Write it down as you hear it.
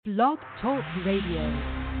Blog Talk Radio.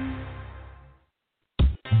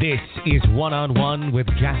 This is One-on-One with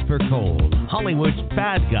Jasper Cole, Hollywood's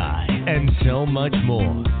bad guy, and so much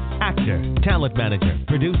more. Actor, talent manager,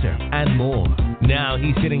 producer, and more. Now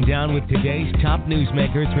he's sitting down with today's top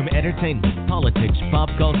newsmakers from entertainment, politics, pop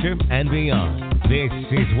culture, and beyond. This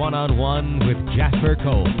is One-on-One with Jasper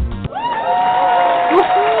Cole.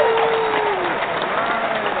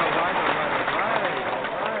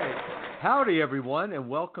 Howdy, everyone, and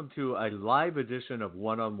welcome to a live edition of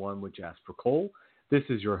One-on-One with Jasper Cole. This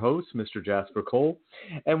is your host, Mr. Jasper Cole,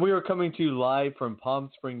 and we are coming to you live from Palm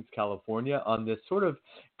Springs, California on this sort of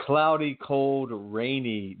cloudy, cold,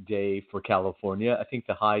 rainy day for California. I think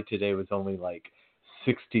the high today was only like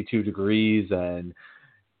 62 degrees, and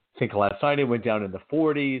I think last night it went down in the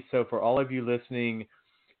 40s. So for all of you listening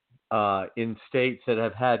in states that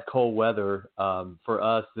have had cold weather, for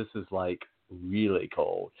us, this is like really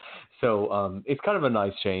cold. So it's kind of a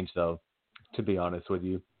nice change, though, to be honest with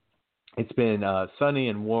you. It's been sunny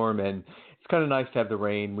and warm, and it's kind of nice to have the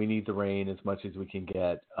rain. We need the rain as much as we can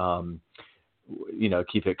get,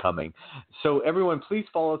 keep it coming. So everyone, please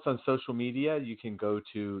follow us on social media. You can go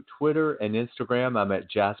to Twitter and Instagram. I'm at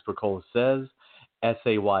Jasper Cole Says,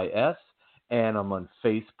 SAYS, and I'm on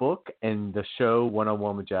Facebook. And the show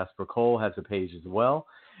One-on-One with Jasper Cole has a page as well.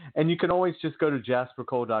 And you can always just go to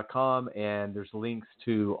jaspercole.com, and there's links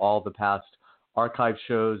to all the past archive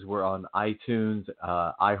shows. We're on iTunes,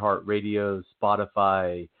 iHeartRadio,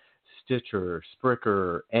 Spotify, Stitcher,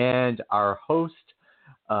 Spreaker, and our host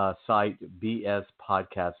site, BS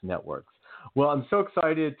Podcast Networks. Well, I'm so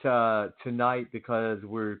excited tonight because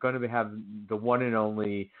we're going to have the one and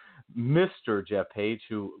only Mr. Jeff Page,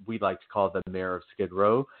 who we like to call the mayor of Skid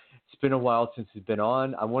Row. It's been a while since he's been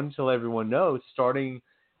on. I wanted to let everyone know, starting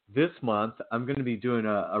this month, I'm going to be doing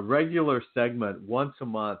a regular segment once a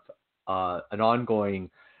month, an ongoing,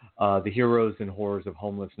 the heroes and horrors of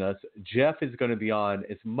homelessness. Jeff is going to be on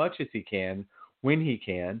as much as he can, when he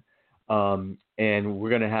can, and we're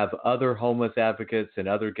going to have other homeless advocates and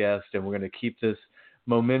other guests, and we're going to keep this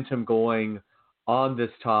momentum going on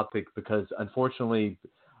this topic because, unfortunately,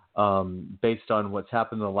 based on what's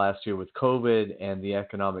happened in the last year with COVID and the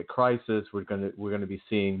economic crisis, we're going to be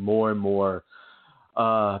seeing more and more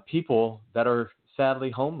people that are sadly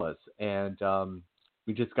homeless, and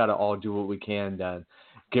we just got to all do what we can to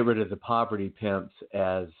get rid of the poverty pimps,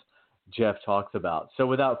 as Jeff talks about. So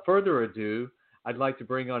without further ado, I'd like to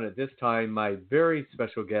bring on at this time my very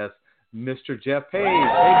special guest, Mr. Jeff Page. Hey,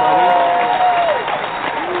 buddy.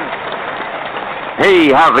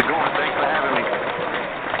 Hey, how's it going? Thanks for having me.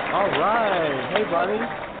 All right. Hey,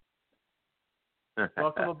 buddy.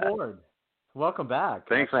 Welcome aboard. Welcome back.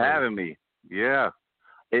 Thanks for having me. Yeah.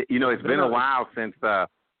 It's been a while since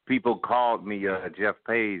people called me Jeff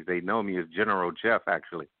Page. They know me as General Jeff,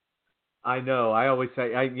 actually. I know. I always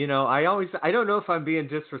say, I don't know if I'm being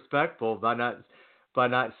disrespectful by not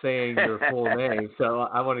saying your full name. So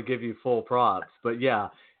I want to give you full props. But yeah,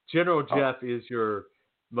 General Jeff is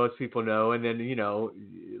most people know. And then, a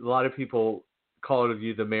lot of people call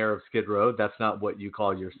you the mayor of Skid Row. That's not what you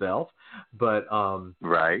call yourself. But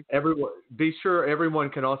right. Be sure everyone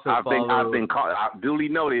can also follow. I've been called, duly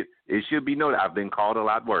noted. It should be noted, I've been called a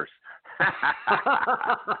lot worse.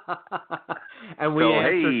 And we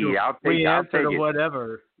answer to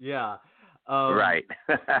whatever. Yeah. Right.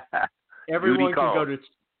 Everyone can go to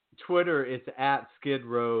Twitter. It's at Skid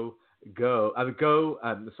Row Go. At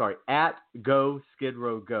Go Skid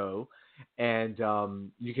Row Go. And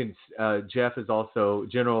you can.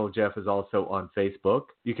 General Jeff is also on Facebook.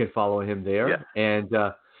 You can follow him there. Yeah. And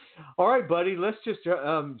all right, buddy, let's just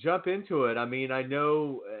jump into it. I mean, I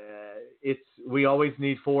know we always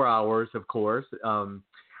need 4 hours, of course.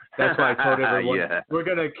 That's why I told everyone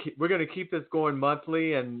we're gonna keep this going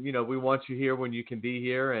monthly, and we want you here when you can be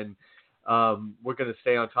here, and we're gonna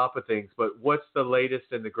stay on top of things. But what's the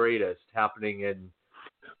latest and the greatest happening in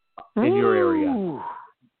your area?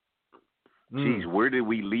 Geez, where did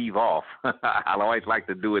we leave off? I always like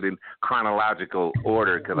to do it in chronological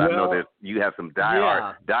order because I know that you have some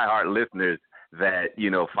diehard listeners that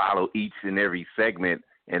follow each and every segment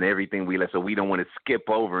and everything so we don't want to skip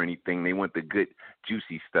over anything. They want the good,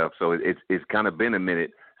 juicy stuff. So it's kind of been a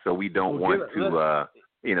minute, so we don't want to.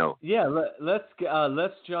 Yeah,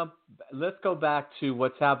 let's jump. Let's go back to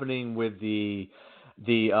what's happening with the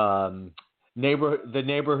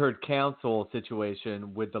neighborhood council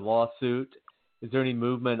situation with the lawsuit. Is there any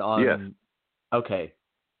movement on? Yes. Okay.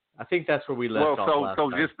 I think that's where we left off last time.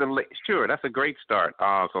 Sure, that's a great start.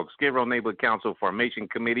 So Skid Row Neighborhood Council Formation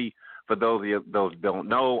Committee. For those who don't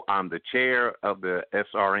know, I'm the chair of the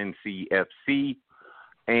SRNCFC,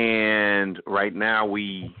 And right now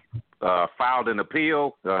we filed an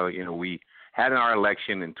appeal. We had our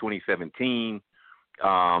election in 2017.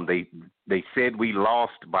 They said we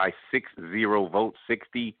lost by 6-0 votes,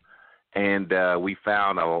 60, and we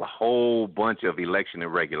found a whole bunch of election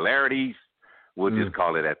irregularities. We'll just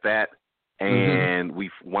call it at that. And we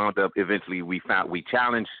wound up eventually we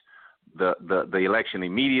challenged the election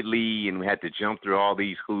immediately, and we had to jump through all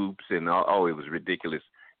these hoops, and it was ridiculous.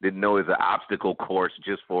 Didn't know it was an obstacle course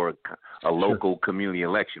just for a local community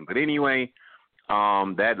election. But anyway,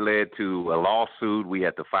 that led to a lawsuit. We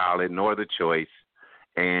had to file it, no other choice.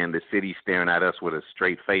 And the city's staring at us with a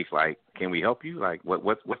straight face, like, "Can we help you? Like,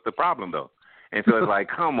 what's the problem though?" And so it's like,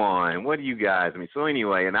 "Come on, what do you guys?" I mean, so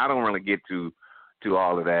anyway, and I don't really get to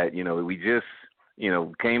all of that. We just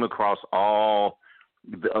came across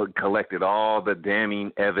collected all the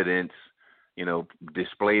damning evidence,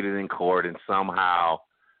 displayed it in court, and somehow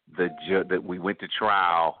that we went to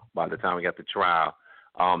trial. By the time we got to trial,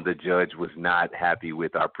 the judge was not happy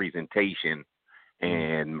with our presentation.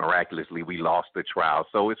 And miraculously, we lost the trial.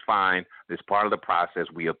 So it's fine. It's part of the process.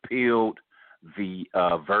 We appealed the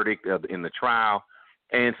verdict in the trial,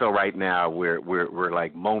 and so right now we're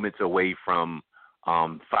like moments away from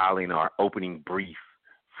filing our opening brief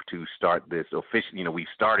to start this officially. We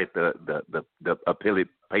started the appellate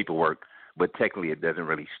paperwork, but technically it doesn't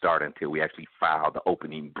really start until we actually file the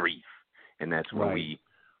opening brief, and that's where we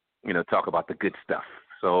talk about the good stuff.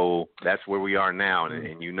 So that's where we are now,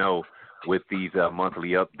 and with these monthly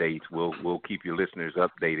updates, we'll keep your listeners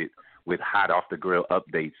updated with hot off the grill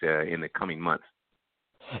updates in the coming months.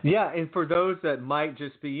 Yeah, and for those that might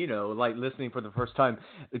just be, like listening for the first time,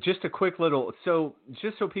 just a quick little,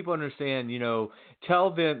 just so people understand,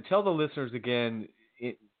 tell the listeners again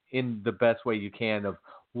in the best way you can of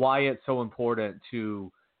why it's so important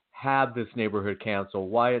to have this neighborhood council,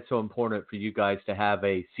 why it's so important for you guys to have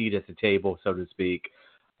a seat at the table, so to speak,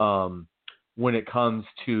 when it comes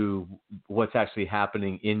to what's actually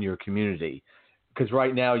happening in your community. Because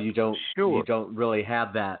right now you don't really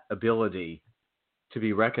have that ability to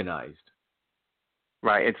be recognized.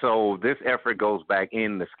 Right, and so this effort goes back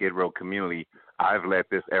in the Skid Row community. I've led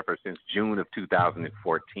this effort since June of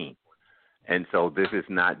 2014. And so this is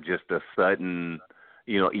not just a sudden,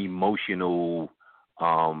 emotional,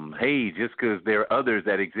 hey, just because there are others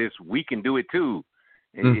that exist, we can do it too.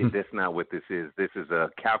 And that's not what this is. This is a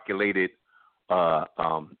calculated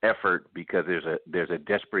effort because there's a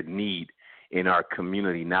desperate need in our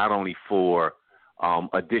community, not only for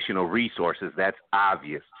additional resources. That's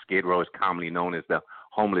obvious. Skid Row is commonly known as the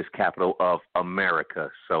homeless capital of America.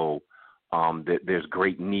 So there's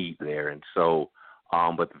great need there. And so,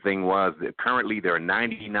 but the thing was that currently there are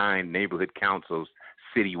 99 neighborhood councils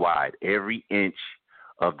citywide. Every inch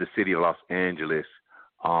of the city of Los Angeles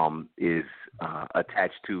is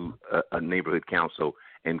attached to a neighborhood council.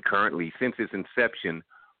 And currently, since its inception,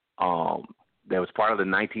 that was part of the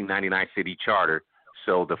 1999 city charter.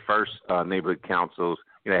 So the first neighborhood councils,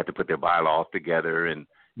 had to put their bylaws together and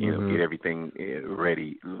get everything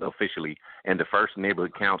ready officially. And the first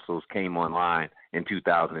neighborhood councils came online in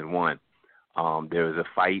 2001. There was a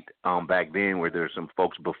fight back then where there were some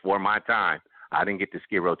folks before my time. I didn't get to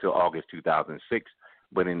Skid Row till August 2006,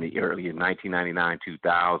 but in the early 1999,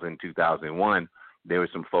 2000, 2001, there were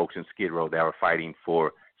some folks in Skid Row that were fighting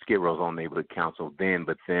for Skid Row's own neighborhood council then.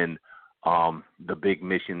 But then the big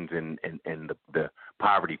missions and the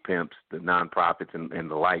poverty pimps, the nonprofits and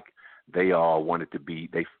the like, they all wanted to be,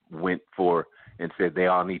 they went for and said they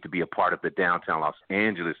all need to be a part of the downtown Los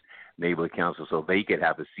Angeles neighborhood council so they could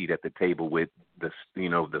have a seat at the table with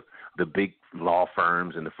the big law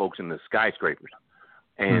firms and the folks in the skyscrapers.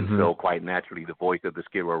 And so quite naturally, the voice of the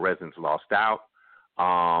Skid Row residents lost out.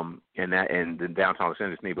 And the downtown Los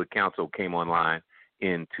Angeles neighborhood council came online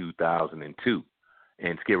in 2002.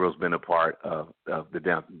 And Skid Row's been a part of the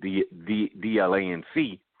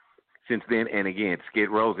DLANC since then. And again, Skid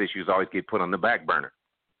Row's issues always get put on the back burner.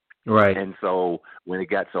 Right. And so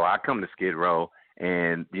I come to Skid Row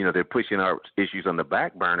and, they're pushing our issues on the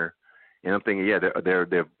back burner. And I'm thinking,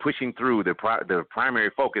 they're pushing through. Their primary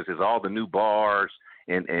focus is all the new bars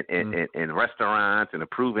and restaurants and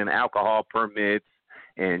approving alcohol permits.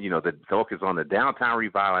 And, the focus on the downtown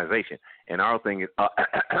revitalization. And our thing is,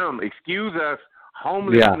 excuse us,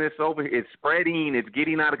 homelessness over here, it's spreading, it's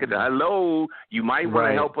getting out of control. Hello, you might want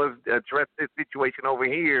to help us address this situation over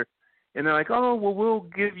here. And they're like, oh, well, we'll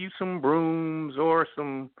give you some brooms or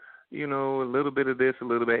some, a little bit of this, a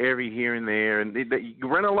little bit every here and there. And you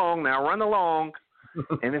run along.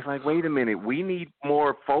 And it's like, wait a minute, we need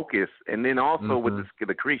more focus. And then also with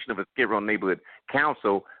the creation of a Skid Row neighborhood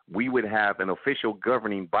council, we would have an official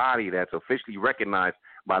governing body that's officially recognized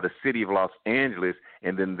by the city of Los Angeles,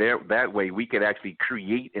 and then that way we could actually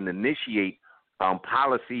create and initiate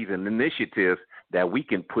policies and initiatives that we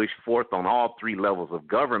can push forth on all three levels of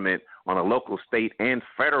government, on a local, state, and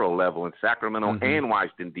federal level in Sacramento and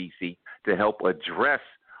Washington, D.C., to help address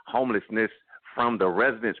homelessness from the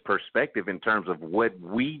residents' perspective in terms of what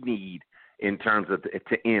we need in terms of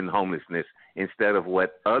to end homelessness, instead of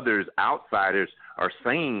what others, outsiders, are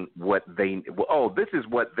saying this is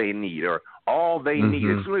what they need, or all they need.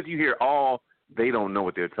 As soon as you hear all, they don't know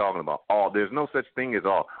what they're talking about. All, there's no such thing as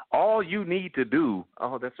all. All you need to do,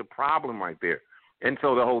 that's a problem right there. And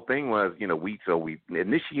so the whole thing was, we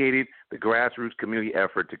initiated the grassroots community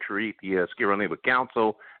effort to create the Skid Row Neighborhood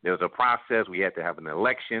Council. There was a process. We had to have an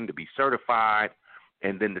election to be certified.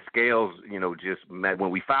 And then the scales, just met.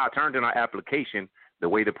 When we turned in our application, the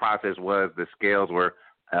way the process was, the scales were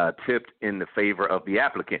tipped in the favor of the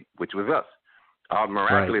applicant, which was us.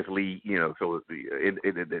 Miraculously, so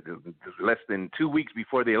less than 2 weeks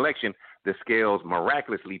before the election, the scales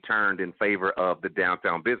miraculously turned in favor of the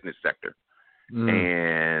downtown business sector.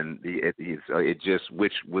 And it just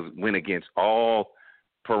went against all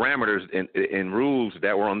parameters and rules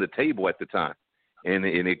that were on the table at the time. And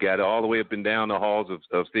it got all the way up and down the halls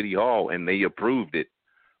of City Hall, and they approved it.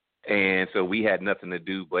 And so we had nothing to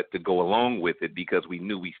do but to go along with it, because we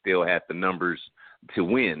knew we still had the numbers to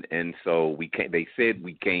win. And so they said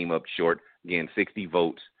we came up short, again, 60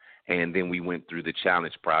 votes. And then we went through the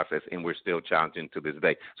challenge process, and we're still challenging to this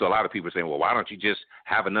day. So a lot of people are saying, well, why don't you just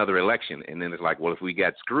have another election? And then it's like, well, if we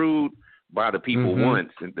got screwed by the people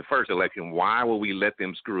once in the first election, why will we let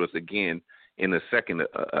them screw us again in the second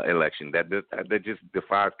election? That just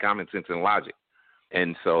defies common sense and logic.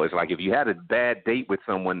 And so it's like, if you had a bad date with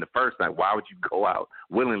someone the first night, why would you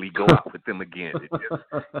willingly go out with them again?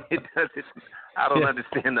 It doesn't. I don't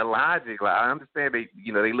understand the logic. Like, I understand they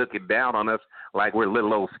looking down on us like we're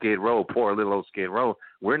little old Skid Row, poor little old Skid Row.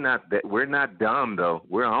 We're not dumb though.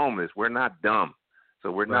 We're homeless. We're not dumb.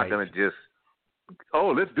 So we're not going to just,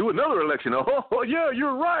 let's do another election. Oh yeah,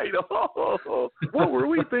 you're right. What were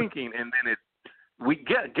we thinking? And then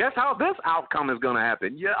guess how this outcome is going to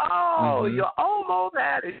happen. Yeah, you almost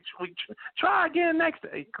had it. Try again next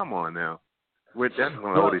day. Come on now. That's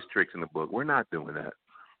one of the oldest tricks in the book. We're not doing that.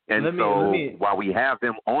 And while we have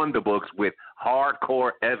them on the books with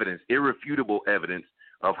hardcore evidence, irrefutable evidence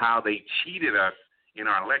of how they cheated us in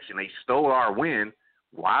our election, they stole our win,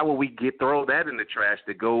 why would we throw that in the trash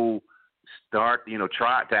to go start,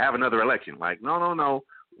 try to have another election? Like, no.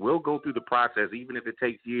 We'll go through the process, even if it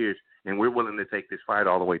takes years, and we're willing to take this fight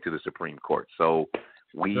all the way to the Supreme Court. So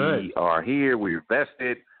we are here. We're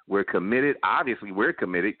vested. We're committed. Obviously, we're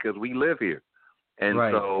committed because we live here. And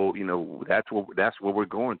so, that's what we're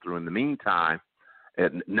going through. In the meantime,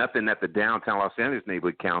 nothing that the Downtown Los Angeles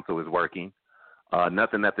Neighborhood Council is working.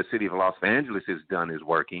 Nothing that the City of Los Angeles has done is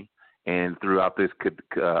working. And throughout this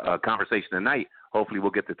conversation tonight, hopefully we'll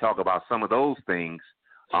get to talk about some of those things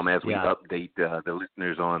as we update the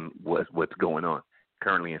listeners on what's going on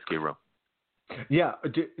currently in Skid Row. Yeah.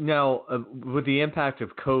 Now, with the impact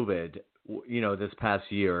of COVID, this past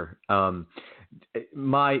year,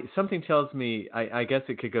 something tells me, I guess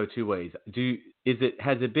it could go two ways.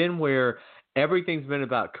 Has it been where everything's been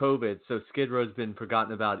about COVID, so Skid Row's been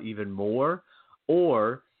forgotten about even more,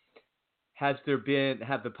 or have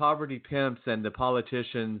the poverty pimps and the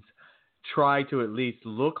politicians tried to at least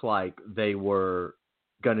look like they were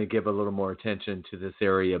going to give a little more attention to this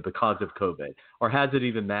area because of COVID, or has it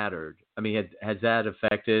even mattered? I mean, has that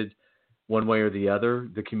affected one way or the other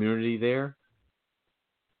the community there?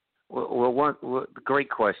 Well,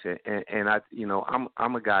 great question, and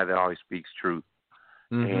I'm a guy that always speaks truth,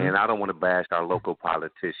 and I don't want to bash our local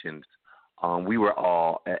politicians. We were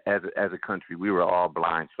all, as a country, we were all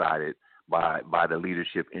blindsided by the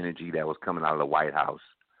leadership energy that was coming out of the White House.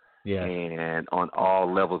 Yeah. And on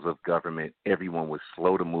all levels of government, everyone was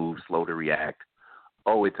slow to move, slow to react.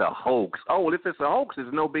 Oh, it's a hoax. Oh, well, if it's a hoax,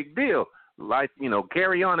 it's no big deal. Like,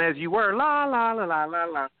 carry on as you were. La, la, la, la, la,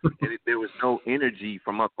 la. And there was no energy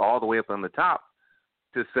from up all the way up on the top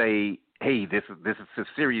to say, hey, this is a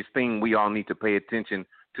serious thing. We all need to pay attention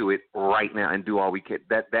to it right now and do all we can.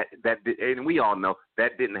 And we all know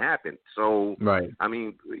that didn't happen. So, I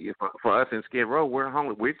mean, for us in Skid Row, we're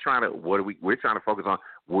hungry. We're trying to focus on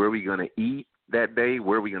where are we going to eat that day,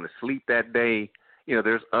 where are we going to sleep that day.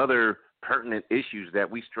 There's other pertinent issues that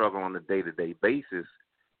we struggle on a day-to-day basis,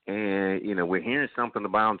 and we're hearing something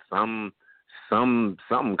about some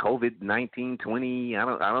COVID-19 20. I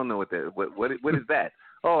don't know what is that.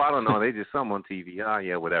 Oh, I don't know. They just some on TV. Oh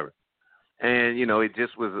yeah, whatever. And, it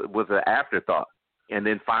just was an afterthought. And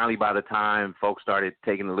then finally, by the time folks started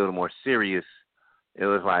taking it a little more serious, It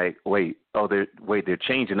was like, they're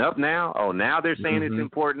changing up now. Oh, now they're saying it's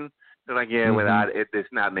important. They're like, yeah, it's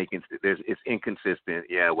not making. It's inconsistent.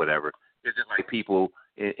 Yeah, whatever. It's just like people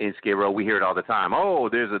in Skid Row. We hear it all the time. Oh,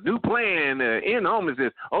 there's a new plan in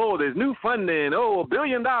homelessness. Oh, there's new funding. Oh, $1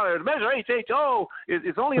 billion. Measure HH. Oh,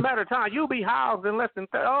 it's only a matter of time. You'll be housed in less than.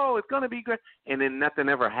 Oh, it's gonna be great. And then nothing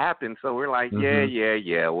ever happened. So we're like,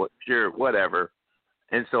 yeah. Well, sure, whatever.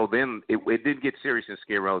 And so then it didn't get serious in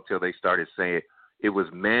Skid Row until they started saying it was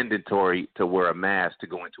mandatory to wear a mask to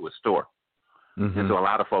go into a store. And so a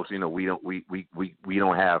lot of folks, we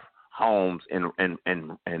don't have homes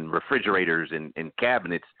and refrigerators and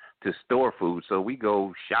cabinets to store food, so we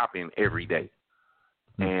go shopping every day.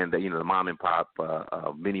 And the mom and pop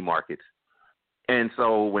mini markets. And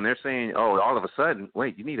so when they're saying, oh, all of a sudden,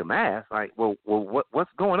 wait, you need a mask, like, well,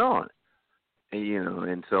 what's going on?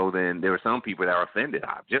 And so then there were some people that are offended.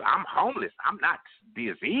 I'm homeless. I'm not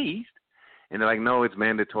diseased. And they're like, no, it's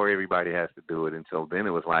mandatory. Everybody has to do it. And so then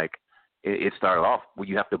it was like, it started off, well,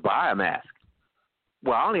 you have to buy a mask.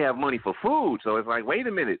 Well, I only have money for food. So it's like, wait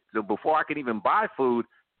a minute. So before I can even buy food,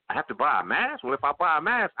 I have to buy a mask. Well, if I buy a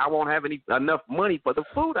mask, I won't have enough money for the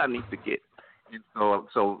food I need to get. And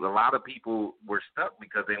so a lot of people were stuck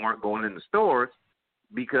because they weren't going in the stores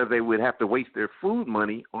because they would have to waste their food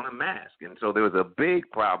money on a mask. And so there was a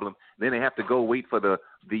big problem. Then they have to go wait for the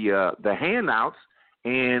handouts.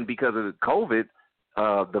 And because of COVID,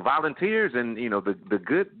 the volunteers and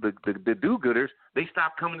the do-gooders, they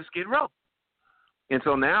stopped coming to Skid Row. And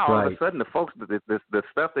so now all of a sudden the folks, the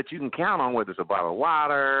stuff that you can count on, whether it's a bottle of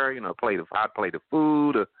water, hot plate of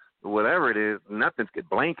food, or whatever it is, nothing's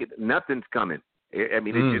coming.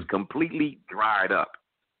 It's just completely dried up.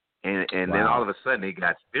 And then all of a sudden it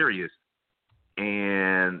got serious.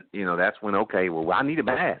 And that's when I need a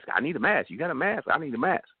mask. You got a mask? I need a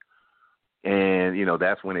mask. And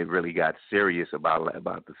that's when it really got serious about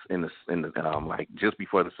this in the like just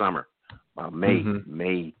before the summer,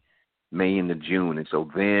 May into June. And so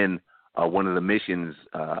then one of the missions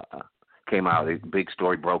came out. A big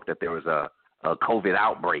story broke that there was a COVID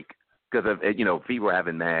outbreak because of people were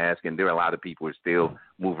having masks, and there were a lot of people who were still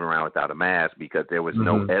moving around without a mask because there was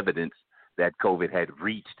no evidence that COVID had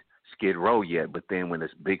reached Skid Row yet. But then when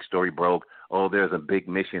this big story broke, there's a big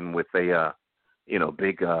mission with a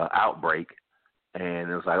big outbreak,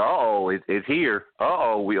 and it was like, it's here.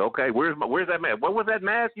 Where's that mask? What was that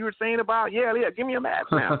mask you were saying about? Yeah, give me a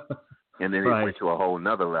mask now. And then it went to a whole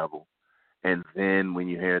nother level. And then when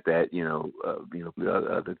you heard that,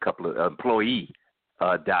 the couple of employees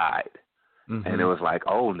died, and it was like,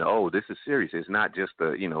 oh no, this is serious. It's not just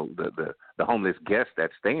the homeless guests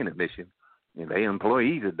that stay in the mission. They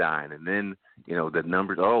employees are dying. And then, the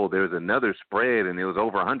numbers, there's another spread, and it was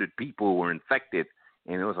over 100 people were infected.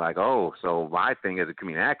 And it was like, so my thing as a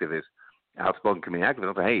community activist, outspoken community activist, I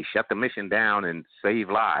was like, hey, shut the mission down and save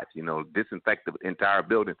lives. Disinfect the entire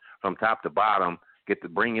building from top to bottom,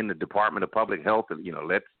 bring in the Department of Public Health, and,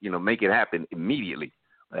 let's, make it happen immediately.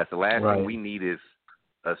 That's the last thing we need is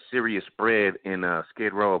a serious spread in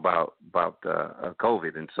Skid Row about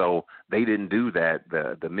COVID. And so they didn't do that.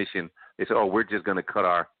 The mission, they said, we're just going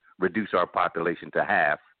to reduce our population to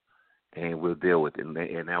half, and we'll deal with it. And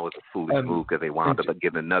that was a foolish move because they wound up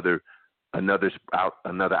getting another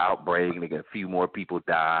outbreak, and a few more people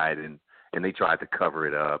died, and they tried to cover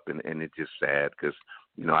it up, and it's just sad because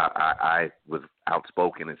I was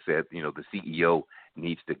outspoken and said the CEO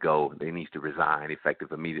needs to go, they needs to resign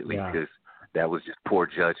effective immediately because that was just poor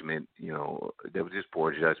judgment. There was just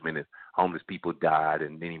poor judgment, and homeless people died,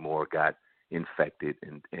 and many more got infected,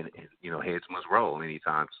 and heads must roll many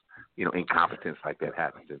times. Incompetence like that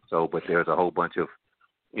happens. And so, but there's a whole bunch of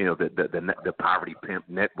the poverty pimp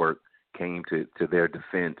network came to their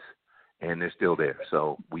defense, and they're still there.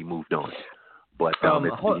 So we moved on. But hold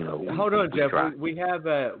on, Jeff. We have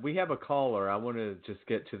a caller. I want to just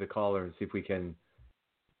get to the caller and see if we can.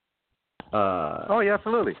 Yeah,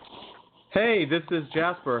 absolutely. Hey, this is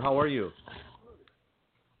Jasper. How are you?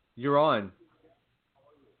 You're on.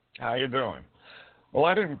 How you doing? Well,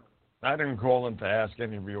 I didn't call in to ask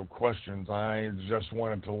any real questions. I just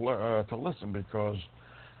wanted to listen because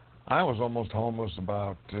I was almost homeless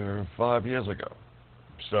about 5 years ago.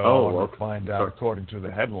 So I wanted to find out, according to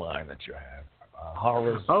the headline that you have,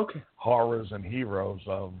 horrors and heroes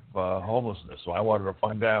of homelessness. So I wanted to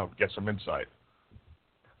find out, get some insight.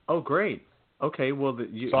 Oh, great. Okay, well,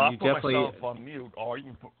 you I'll definitely. Put myself on mute, or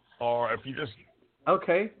if you just.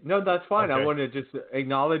 Okay, no, that's fine. Okay. I want to just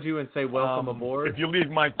acknowledge you and say welcome aboard. If you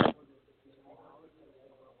leave my.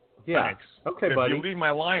 Yeah. Thanks. Okay, if buddy. If you leave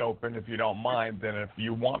my line open, if you don't mind, then if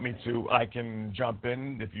you want me to, I can jump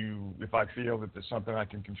in. If I feel that there's something I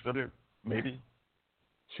can contribute, maybe.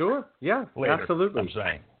 Sure. Yeah. Later, Absolutely. I'm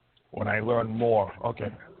saying when I learn more.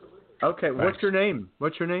 Okay. Okay. Thanks.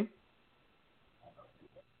 What's your name?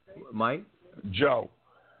 Mike? Joe.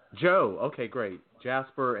 Joe. Okay, great.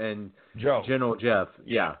 Jasper and Joe. General Jeff.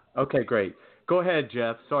 Yeah. Okay, great. Go ahead,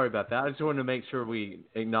 Jeff. Sorry about that. I just wanted to make sure we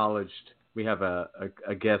acknowledged we have a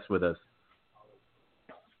guest with us.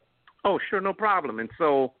 Oh, sure, no problem. And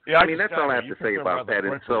so, Yeah, I mean, that's all I have to say about that.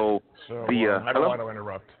 And so, I don't want to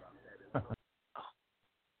interrupt.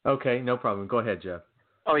 Okay, no problem. Go ahead, Jeff.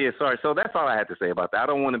 Oh, yeah, sorry. So that's all I had to say about that. I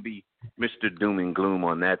don't want to be Mr. Doom and Gloom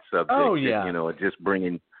on that subject. Oh, yeah. You know, just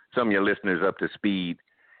bringing some of your listeners up to speed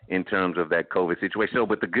in terms of that COVID situation. So,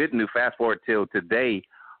 but the good news, fast forward till today,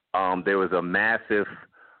 there was a massive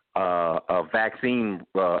vaccine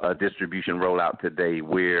distribution rollout today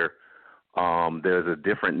where there's a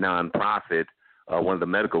different nonprofit, one of the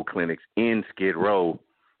medical clinics in Skid Row,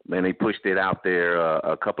 and they pushed it out there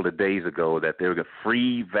a couple of days ago that there were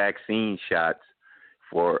free vaccine shots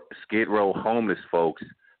for Skid Row homeless folks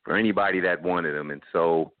for anybody that wanted them. And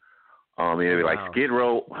so it was like Skid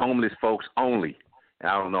Row homeless folks only. And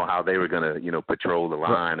I don't know how they were going to, patrol the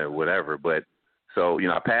line or whatever. But so,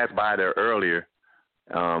 I passed by there earlier,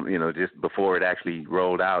 just before it actually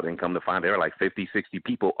rolled out, and come to find there were like 50, 60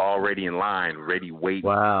 people already in line, ready, waiting.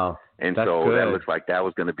 Wow. And That's so good. that looks like that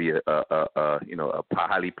was going to be a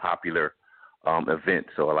highly popular event.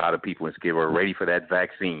 So a lot of people in Skid Row were ready for that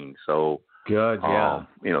vaccine. So good, yeah.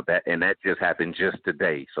 That just happened just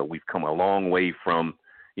today. So we've come a long way from,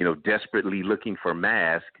 desperately looking for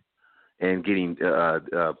masks and getting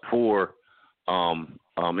poor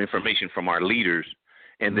information from our leaders,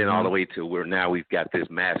 and then all the way to where now we've got this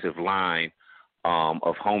massive line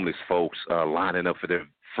of homeless folks lining up for their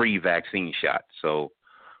free vaccine shot. So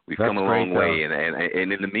we've come a long way,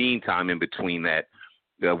 and in the meantime, in between that,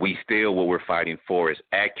 we still, what we're fighting for is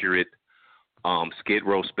accurate Skid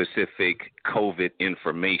Row specific COVID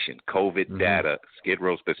information, COVID data, Skid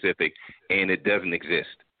Row specific, and it doesn't exist.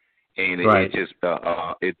 And it just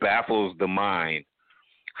it baffles the mind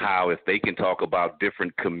how, if they can talk about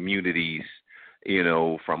different communities,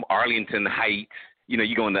 from Arlington Heights,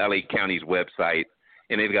 you go on the LA County's website,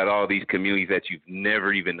 and they've got all these communities that you've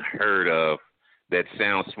never even heard of that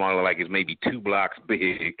sound smaller, like it's maybe 2 blocks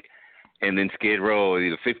big, and then Skid Row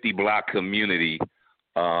is a 50-block community.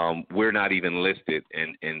 We're not even listed,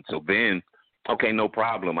 and so then, okay, no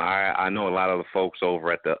problem. I know a lot of the folks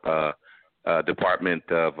over at the Department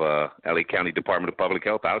of LA County Department of Public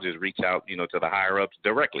Health. I'll just reach out, to the higher ups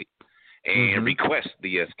directly and request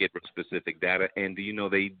the Skid Row specific data. And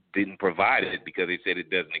they didn't provide it because they said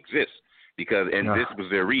it doesn't exist. This was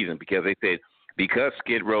their reason, because they said because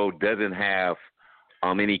Skid Row doesn't have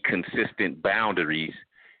any consistent boundaries,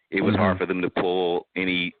 it was hard for them to pull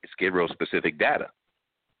any Skid Row specific data.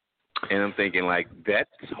 And I'm thinking, like, that's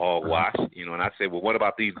hogwash, and I said, well, what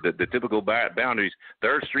about the typical boundaries?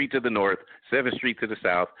 3rd Street to the north, 7th Street to the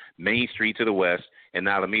south, Main Street to the west, and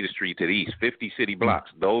Alameda Street to the east, 50 city blocks.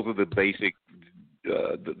 Those are the basic,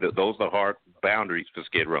 those are hard boundaries for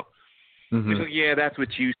Skid Row. So, yeah, that's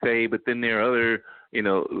what you say, but then there are other, and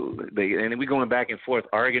then we're going back and forth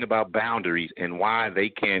arguing about boundaries and why they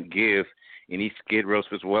can't give any Skid Row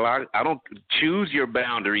specific. Well, I don't choose your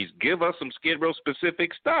boundaries. Give us some Skid Row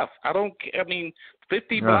specific stuff.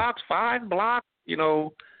 50 blocks, 5 blocks,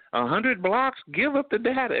 100 blocks. Give up the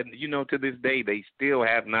data. And to this day, they still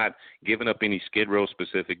have not given up any Skid Row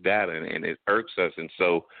specific data, and it irks us. And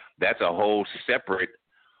so that's a whole separate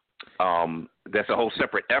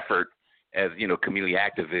effort as community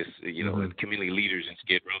activists, and community leaders in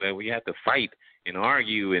Skid Row, that we have to fight and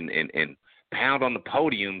argue and pound on the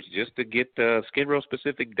podiums just to get Skid Row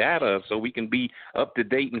specific data so we can be up to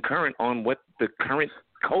date and current on what the current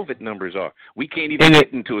COVID numbers are. We can't even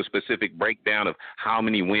get into a specific breakdown of how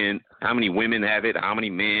many women have it, how many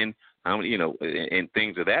men, how many, and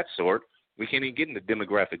things of that sort. We can't even get into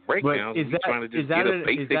demographic breakdowns. We're trying to just get a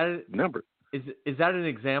basic number. Is that an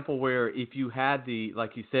example where, if you had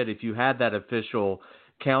like you said, if you had that official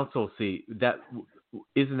council seat,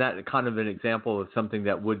 isn't that kind of an example of something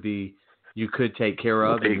that would be, you could take care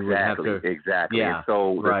of? And Exactly. Yeah. And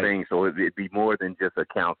so so it'd be more than just a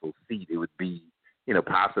council seat. It would be,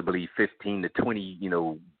 possibly 15 to 20,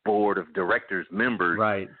 board of directors members.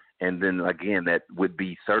 Right. And then again, that would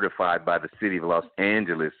be certified by the city of Los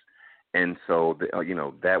Angeles. And so,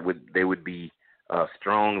 there would be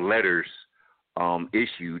strong letters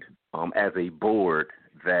issued as a board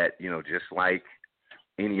that, just like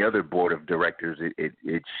any other board of directors,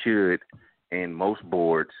 it should, and most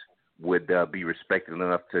boards would be respected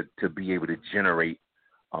enough to be able to generate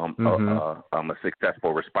a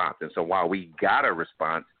successful response. And so while we got a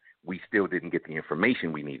response, we still didn't get the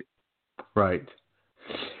information we needed. Right.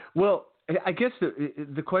 Well, I guess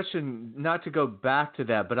the question, not to go back to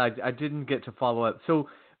that, but I didn't get to follow up. So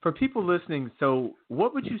for people listening, so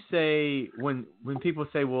what would you say when people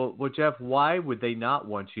say, well, Jeff, why would they not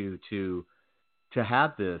want you to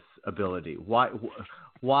have this ability? Why,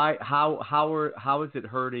 how is it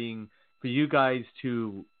hurting for you guys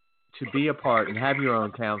to be a part and have your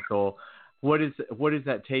own council? What is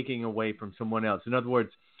that taking away from someone else? In other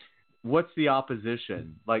words, what's the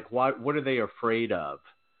opposition? Like, what are they afraid of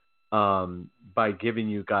by giving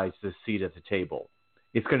you guys this seat at the table?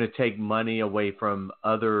 It's going to take money away from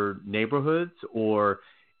other neighborhoods, or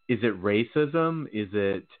is it racism? Is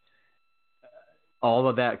it all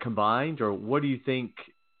of that combined, or what do you think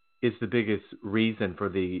is the biggest reason for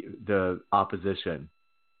the opposition?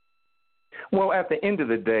 Well, at the end of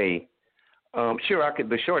the day,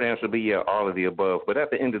 the short answer would be all of the above. But at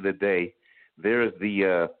the end of the day, there's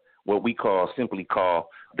the what we simply call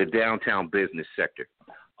the downtown business sector.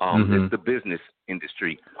 It's the business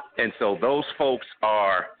industry. And so those folks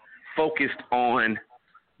are focused on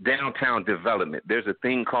downtown development. There's a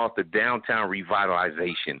thing called the downtown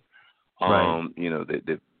revitalization. Right.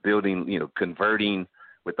 The building, converting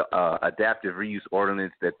with the adaptive reuse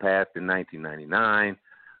ordinance that passed in 1999.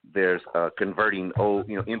 There's converting old,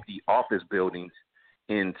 empty office buildings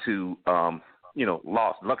into,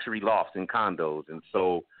 luxury lofts and condos. And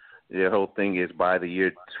so the whole thing is by the year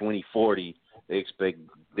 2040,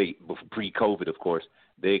 pre-COVID, of course,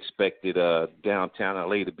 they expected downtown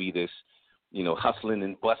LA to be this, hustling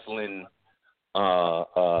and bustling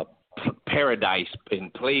paradise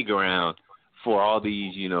and playground for all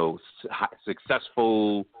these,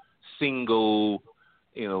 successful, single,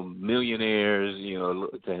 millionaires,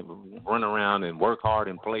 to run around and work hard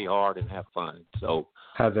and play hard and have fun. So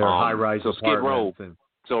have their high-rise Skid Row. And...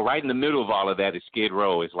 So right in the middle of all of that is Skid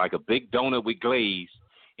Row. It's like a big donut with glaze,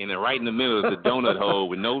 and then right in the middle is the donut hole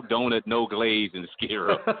with no donut, no glaze, and Skid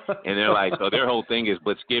Row. And they're like, so their whole thing is,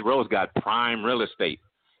 but Skid Row's got prime real estate.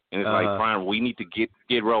 And it's like, prime, we need to get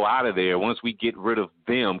Skid Row out of there. Once we get rid of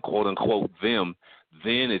them, quote unquote them,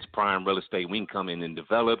 then it's prime real estate. We can come in and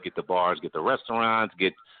develop, get the bars, get the restaurants,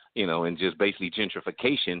 get, and just basically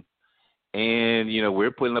gentrification. And,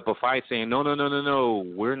 we're putting up a fight saying, no,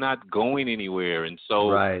 we're not going anywhere. And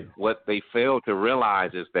so what they fail to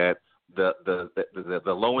realize is that the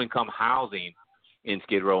low-income housing in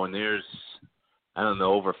Skid Row, and there's,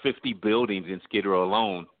 over 50 buildings in Skid Row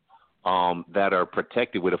alone that are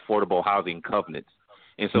protected with affordable housing covenants.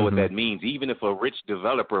 And so what that means, even if a rich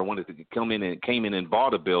developer wanted to came in and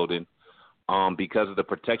bought a building, because of the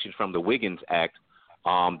protections from the Wiggins Act,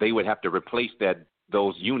 they would have to replace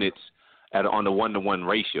those units on the 1-to-1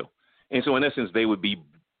 ratio. And so in essence, they would be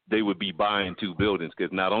buying two buildings,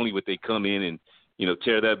 because not only would they come in and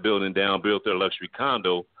tear that building down, build their luxury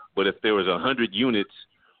condo, but if there was 100 units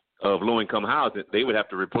of low-income housing, they would have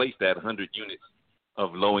to replace that 100 units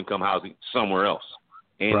of low-income housing somewhere else.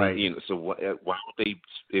 And so why would they?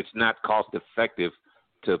 It's not cost-effective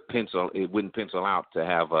to pencil. It wouldn't pencil out to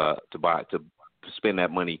have to spend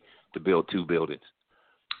that money to build two buildings.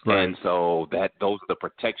 Right. And so those are the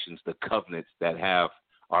protections, the covenants that have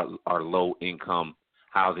our low-income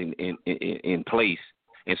housing in place.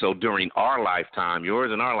 And so during our lifetime,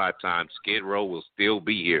 yours and our lifetime, Skid Row will still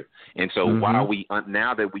be here. And so while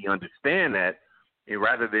now that we understand that,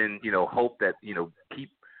 rather than, hope that,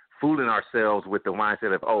 keep fooling ourselves with the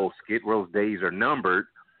mindset of, Skid Row's days are numbered,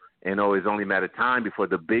 and it's only a matter of time before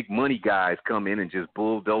the big money guys come in and just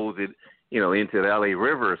bulldoze it, into the LA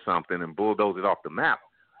River or something and bulldoze it off the map.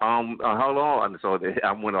 Hold on. So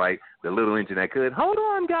I'm one of like the little engine that could. Hold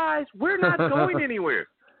on, guys. We're not going anywhere.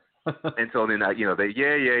 And so then, no,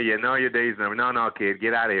 your day's number. No, kid,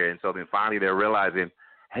 get out of here. And so then finally they're realizing,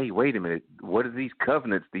 hey, wait a minute, what are these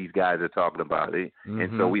covenants these guys are talking about?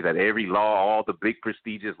 And so we've had every law, all the big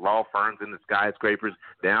prestigious law firms in the skyscrapers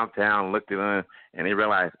downtown looked at us, and they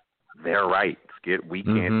realized they're right. We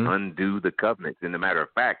can't undo the covenants. And as a matter of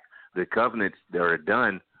fact, the covenants that are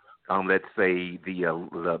done, let's say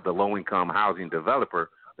the low-income housing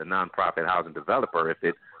developer, the nonprofit housing developer, if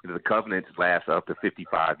the covenants last up to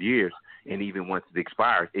 55 years, and even once it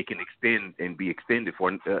expires, it can extend and be extended for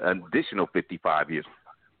an additional 55 years.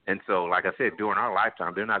 And so, like I said, during our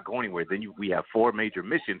lifetime, they're not going anywhere. Then we have 4 major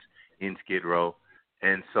missions in Skid Row.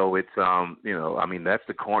 And so it's, that's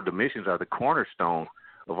the missions are the cornerstone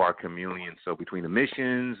of our community. And so between the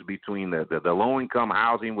missions, between the low-income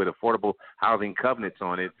housing with affordable housing covenants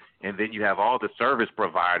on it, and then you have all the service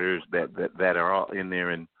providers that are all in there.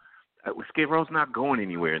 And Skid Row's not going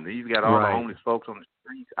anywhere. And then you've got all the homeless folks on the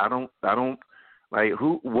streets. I don't Like,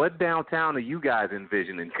 what downtown are you guys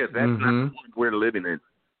envisioning? Because that's not the one we're living in.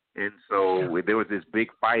 And so there was this big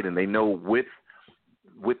fight, and they know with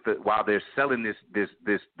the while they're selling this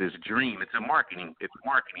dream, it's marketing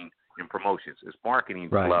and promotions. It's marketing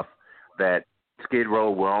fluff that Skid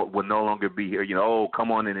Row will no longer be here. You know, oh,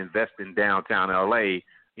 come on and invest in downtown LA.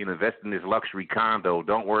 You know, invest in this luxury condo.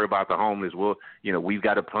 Don't worry about the homeless. We've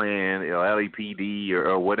got a plan, LAPD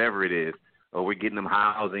or whatever it is. Or we're getting them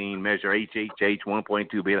housing, measure HHH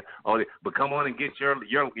 1.2 billion. But come on and get your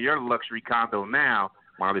luxury condo now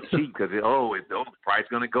while it's cheap, because the price is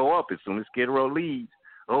going to go up as soon as Skid Row leaves.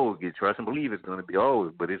 You trust and believe it's going to be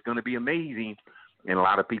but it's going to be amazing. And a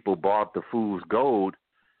lot of people bought the fool's gold,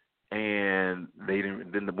 and they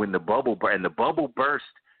didn't. Then when the bubble burst,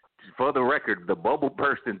 for the record, the bubble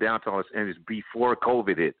burst in downtown Los Angeles before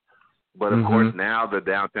COVID hit. But of course now the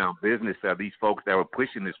downtown business, these folks that were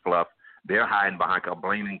pushing this fluff, they're hiding behind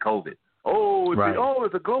blaming COVID.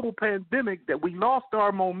 It's a global pandemic that we lost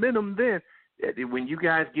our momentum then. When you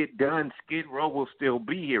guys get done, Skid Row will still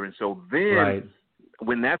be here. And so then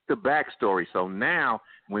when that's the backstory, so now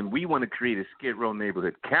when we want to create a Skid Row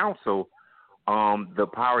Neighborhood Council, the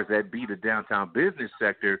powers that be, the downtown business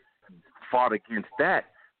sector, fought against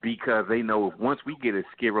that because they know if once we get a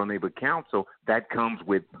Skid Row Neighborhood Council, that comes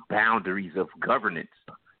with boundaries of governance,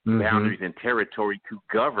 boundaries and territory to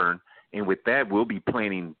govern. And with that, we'll be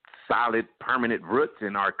planting solid, permanent roots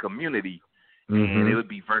in our community, and it would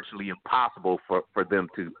be virtually impossible for them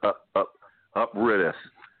to uproot us.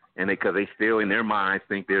 And because they still, in their minds,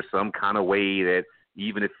 think there's some kind of way that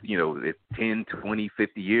even if 10, 20,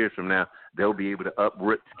 50 years from now, they'll be able to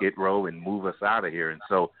uproot Skid Row and move us out of here. And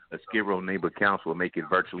so a Skid Row Neighborhood Council will make it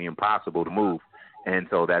virtually impossible to move. And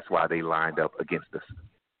so that's why they lined up against us.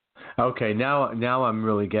 Okay, now I'm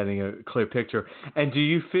really getting a clear picture. And do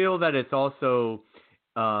you feel that it's also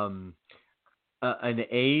an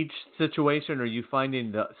age situation? Are you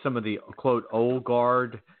finding some of the, quote, old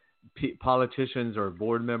guard politicians or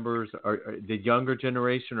board members, are the younger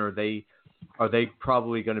generation, are they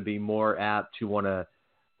probably going to be more apt to want to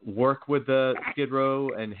work with the Skid Row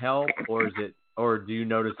and help, or do you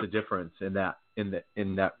notice a difference in that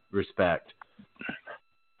respect?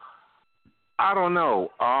 I don't know.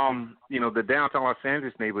 The Downtown Los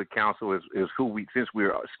Angeles Neighborhood Council is who since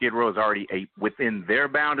Skid Row is already within their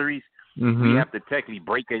boundaries, we have to technically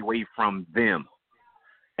break away from them.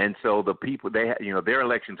 And so the people, their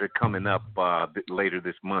elections are coming up later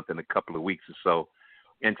this month in a couple of weeks or so.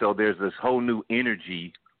 And so there's this whole new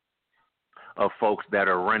energy of folks that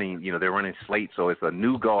are running, they're running slate. So it's a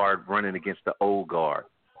new guard running against the old guard.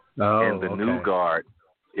 And the new guard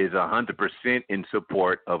is 100% in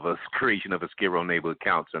support of a creation of a Skid Row Neighborhood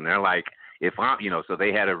Council. And they're like, so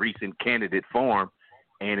they had a recent candidate forum,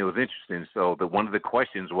 and it was interesting. So one of the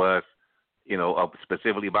questions was,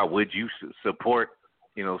 specifically about would you support,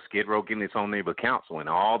 Skid Row getting its own neighborhood council? And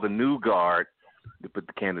all the new guard, the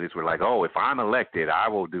candidates were like, if I'm elected, I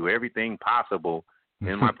will do everything possible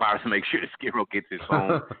in my power to make sure that Skid Row gets its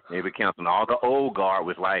own neighborhood council. And all the old guard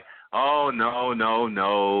was like,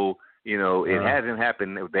 no. It hasn't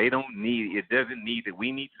happened. They don't need it. Doesn't need it.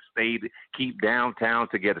 We need to keep downtown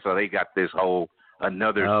together. So they got this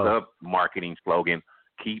another sub-marketing slogan,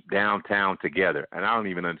 keep downtown together. And I don't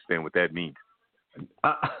even understand what that means.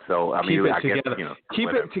 So I mean, I guess keep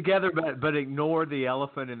it together, but ignore the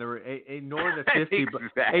elephant in the ignore the 50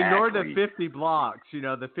 ignore the 50 blocks.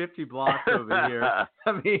 The 50 blocks over here.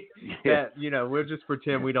 I mean, we'll just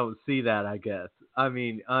pretend we don't see that. I guess. I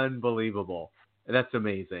mean, unbelievable. That's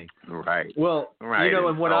amazing. Right. Well, right.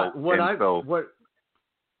 And what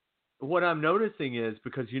I'm noticing is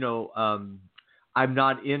because I'm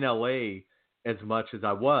not in LA as much as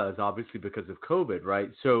I was, obviously because of COVID,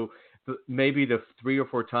 right? So maybe the 3 or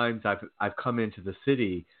 4 times I've come into the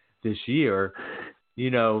city this year,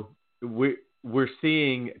 we're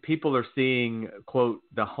seeing people are seeing, quote,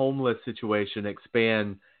 the homeless situation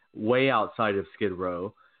expand way outside of Skid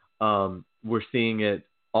Row. We're seeing it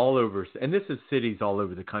all over, and this is cities all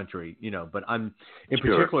over the country, but I'm in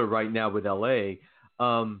particular right now with LA.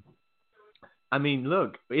 I mean,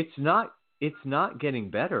 look, it's not getting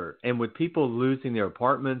better. And with people losing their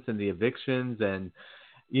apartments and the evictions and,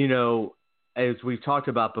 as we've talked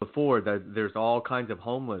about before, there's all kinds of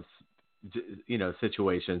homeless,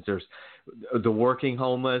 situations. There's the working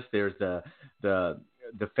homeless, there's the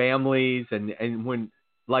families. And when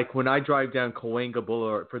I drive down Cahuenga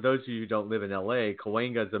Boulevard, for those of you who don't live in LA,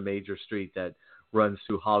 Cahuenga is a major street that runs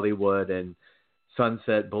through Hollywood and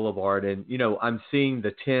Sunset Boulevard. And, I'm seeing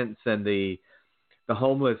the tents and the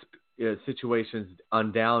homeless situations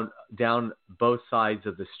on down both sides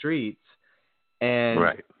of the streets. And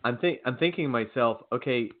right. I'm thinking to myself,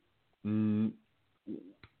 okay,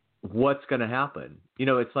 what's going to happen? You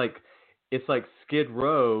know, it's like Skid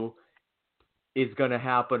Row is going to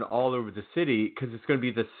happen all over the city because it's going to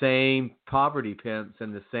be the same poverty pimps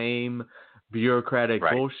and the same bureaucratic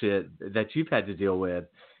bullshit that you've had to deal with.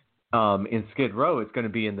 In Skid Row, it's going to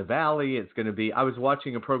be in the Valley. It's going to be. I was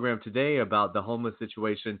watching a program today about the homeless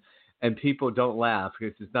situation, and people don't laugh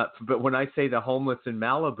because it's not. But when I say the homeless in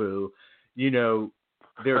Malibu, you know,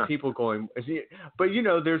 there are people going. But you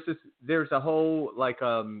know, there's a whole like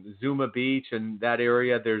Zuma Beach and that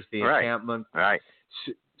area. There's the encampment. Right.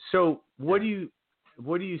 So what do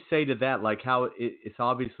you say to that? Like how it's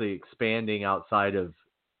obviously expanding outside of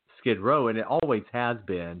Skid Row, and it always has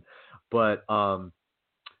been, but I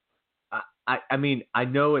mean I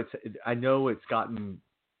know it's gotten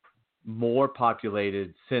more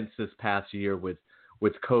populated since this past year with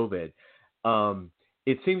COVID.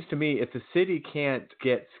 It seems to me if the city can't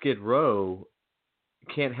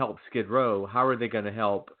help Skid Row, how are they going to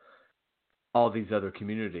help all these other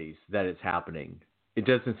communities that it's happening? It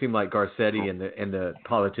doesn't seem like Garcetti and the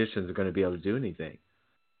politicians are going to be able to do anything.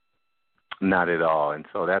 Not at all. And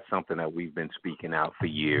so that's something that we've been speaking out for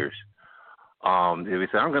years. We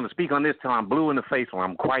said, I'm going to speak on this till I'm blue in the face. Well,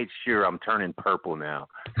 I'm quite sure I'm turning purple now.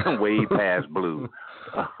 I'm way past blue.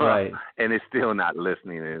 Right. And it's still not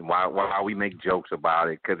listening. And while we make jokes about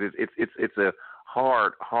it, because it's a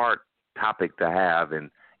hard topic to have. And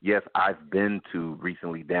yes, I've been to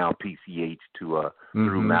recently down PCH to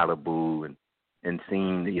through Malibu and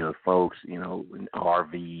seen, you know, folks, you know, in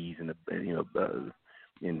RVs and, you know,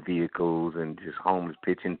 in vehicles and just homeless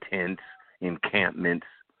pitching tents, encampments,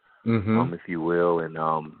 if you will. And,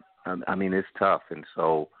 I mean, it's tough. And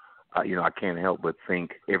so, you know, I can't help but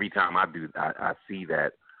think every time I see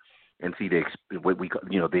that and see what we call,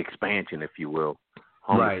 you know, the expansion, if you will,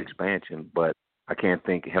 homeless expansion. But I can't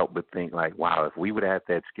help but think like, wow, if we would have had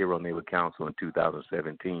that Skid Row Neighborhood Council in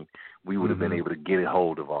 2017, we would have been able to get a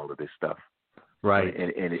hold of all of this stuff. Right.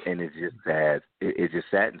 And it's just sad. It just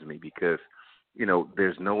saddens me because, you know,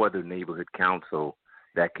 there's no other neighborhood council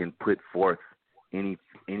that can put forth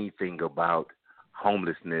anything about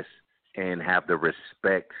homelessness and have the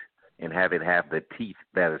respect and have it have the teeth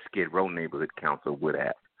that a Skid Row Neighborhood Council would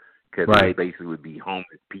have. Because it basically would be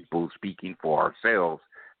homeless people speaking for ourselves.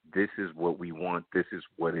 This is what we want. This is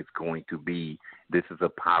what it's going to be. This is a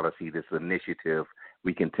policy, this initiative.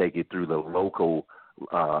 We can take it through the local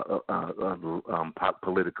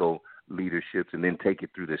political leaderships and then take it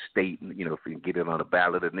through the state. You know, if we can get it on a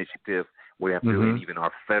ballot initiative, we have to do it, even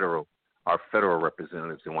our federal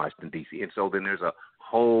representatives in Washington, D.C. And so then there's a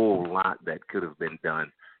whole lot that could have been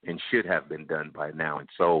done and should have been done by now. And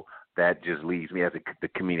so that just leaves me as the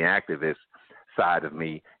community activist side of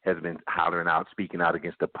me has been hollering out, speaking out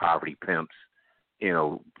against the poverty pimps, you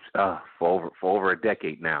know, for over a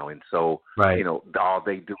decade now. And so, you know, all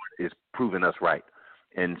they do is proving us right.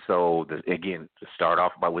 And so, again, to start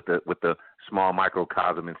off with the small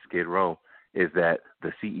microcosm in Skid Row is that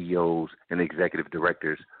the CEOs and executive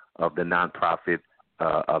directors of the nonprofit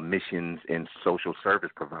missions and social service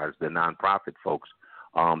providers, the nonprofit folks,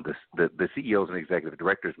 the CEOs and executive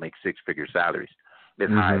directors make six-figure salaries, as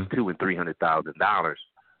high as $200,000 and $300,000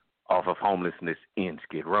 off of homelessness in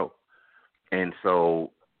Skid Row. And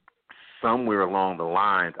so, somewhere along the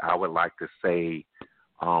lines, I would like to say,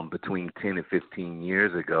 between 10 and 15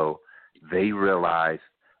 years ago, they realized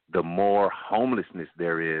the more homelessness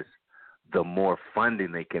there is, the more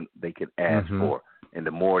funding they can ask for, and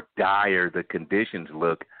the more dire the conditions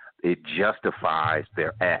look, it justifies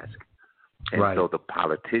their ask. And so the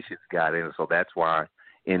politicians got in. So that's why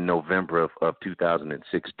in November of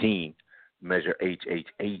 2016, Measure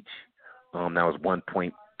HHH, that was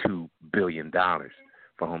 $1.2 billion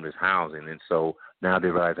for homeless housing. And so now they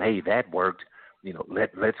realize, hey, that worked. You know,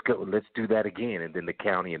 let's go. Let's do that again. And then the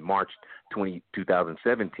county in March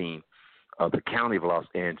 2017, the county of Los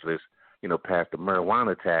Angeles, you know, passed the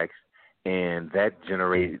marijuana tax, and that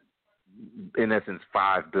generated, in essence,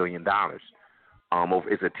 $5 billion.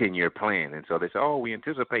 It's a 10-year plan. And so they say, oh, we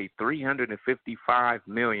anticipate $355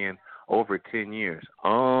 million over 10 years.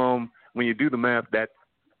 When you do the math, that's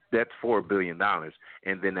 $4 billion.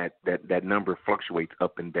 And then that number fluctuates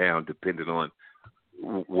up and down depending on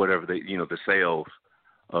whatever the sales,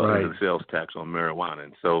 the sales tax on marijuana.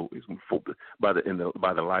 And so by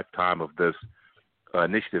the lifetime of this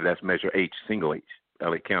initiative, that's Measure H, single H,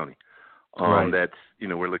 LA County. That's,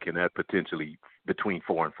 we're looking at potentially between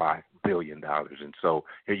 $4 and $5 billion. And so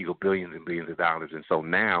here you go, billions and billions of dollars. And so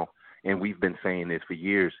now, and we've been saying this for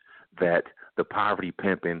years, that the poverty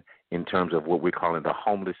pimping in terms of what we're calling the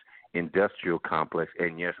homeless industrial complex.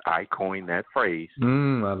 And yes, I coined that phrase. I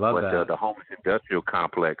love that. But the homeless industrial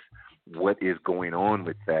complex, what is going on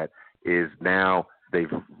with that is now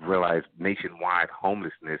they've realized nationwide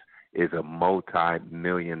homelessness is a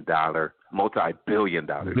multi-billion dollar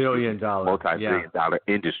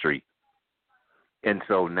industry. And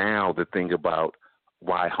so now the thing about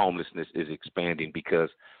why homelessness is expanding, because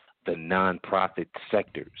the nonprofit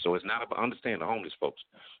sector. So it's not about, understand the homeless folks.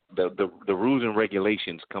 The rules and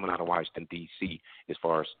regulations coming out of Washington, D.C. as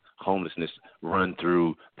far as homelessness run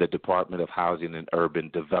through the Department of Housing and Urban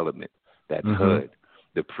Development. That's HUD.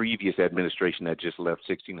 The previous administration that just left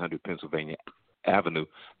 1600 Pennsylvania Avenue,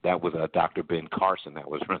 that was Dr. Ben Carson.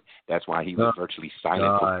 That's why he was virtually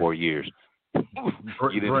silent for 4 years. You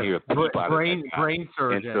didn't hear a peep out of that guy. Brain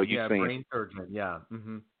surgeon. And so you're saying, brain surgeon. Yeah.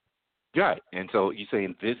 Mm-hmm. Right. And so you're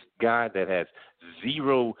saying this guy that has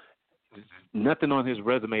nothing on his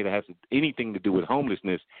resume that has anything to do with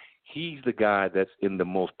homelessness, he's the guy that's in the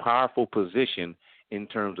most powerful position in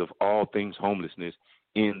terms of all things homelessness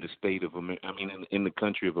in the state of America. I mean, in the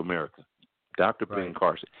country of America. Dr. Ben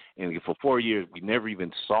Carson. And for 4 years, we never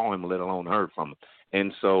even saw him, let alone heard from him.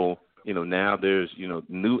 And so, now there's,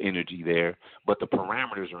 new energy there, but the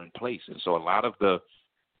parameters are in place. And so a lot of the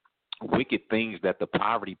wicked things that the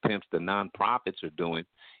poverty pimps, the nonprofits are doing,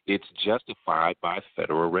 it's justified by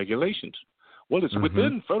federal regulations. Well, it's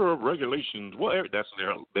within federal regulations. Well, that's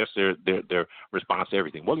their response to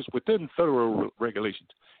everything. Well, it's within federal regulations,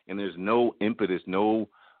 and there's no impetus, no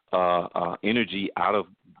energy out of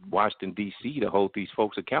Washington, D.C. to hold these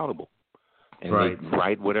folks accountable. And they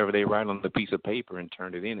write whatever they write on the piece of paper and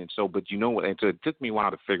turn it in. And so, but you know what? And so it took me a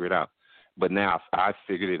while to figure it out. But now I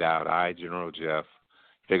figured it out. General Jeff,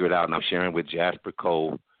 figured it out, and I'm sharing with Jasper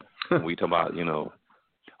Cole. And we talk about,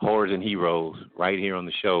 horrors and heroes right here on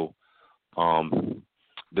the show.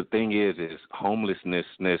 The thing is homelessness,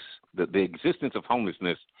 the existence of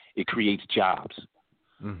homelessness, it creates jobs.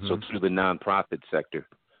 So through the nonprofit sector.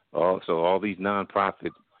 So all these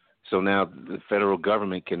nonprofits. So now the federal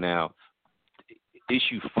government can now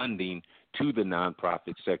issue funding to the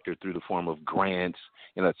nonprofit sector through the form of grants.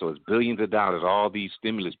 So it's billions of dollars, all these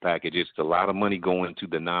stimulus packages, it's a lot of money going to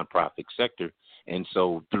the nonprofit sector. And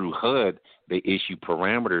so through HUD, they issue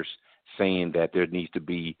parameters saying that there needs to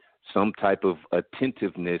be some type of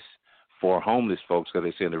attentiveness for homeless folks, because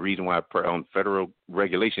they say the reason why on federal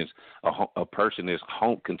regulations a person is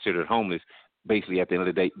considered homeless basically at the end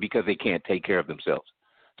of the day because they can't take care of themselves.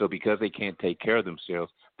 So because they can't take care of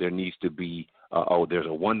themselves, there needs to be there's a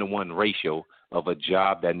 1-to-1 ratio of a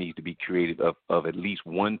job that needs to be created of at least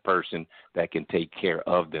one person that can take care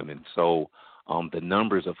of them. And so the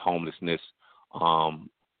numbers of homelessness are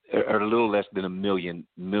a little less than a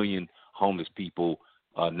million homeless people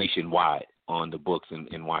nationwide on the books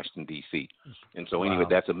in Washington, D.C. And so anyway,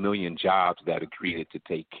 that's 1 million jobs that are created to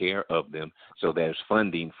take care of them. So there's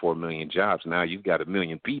funding for 1 million jobs. Now you've got 1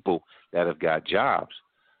 million people that have got jobs.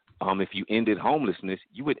 If you ended homelessness,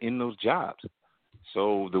 you would end those jobs.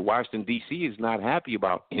 So the Washington, D.C. is not happy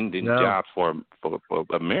about ending jobs for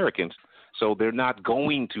Americans. So they're not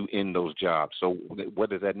going to end those jobs. So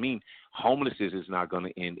what does that mean? Homelessness is not going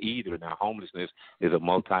to end either. Now, homelessness is a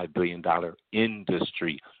multi-billion-dollar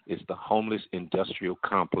industry. It's the homeless industrial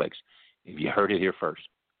complex. You heard it here first.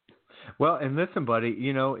 Well, and listen, buddy,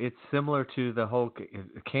 it's similar to the whole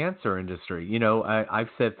cancer industry. I've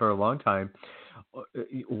said for a long time,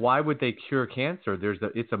 why would they cure cancer?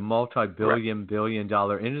 It's a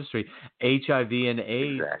multi-billion-dollar industry. HIV and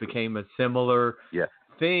AIDS became a similar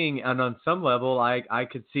thing, and on some level, I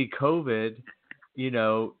could see COVID,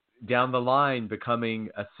 down the line becoming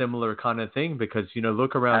a similar kind of thing because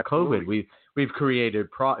look around COVID, we've created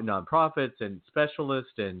nonprofits and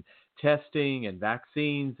specialists and testing and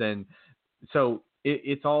vaccines, and so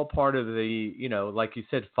it's all part of the like you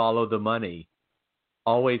said, follow the money,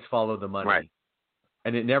 always follow the money.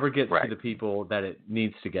 And it never gets to the people that it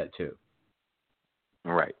needs to get to.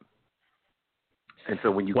 Right. And so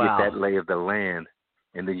when you get that lay of the land,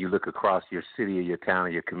 and then you look across your city or your town or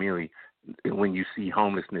your community, when you see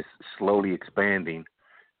homelessness slowly expanding,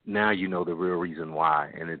 now you know the real reason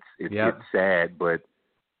why. And it's sad, but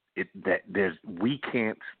we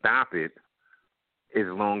can't stop it as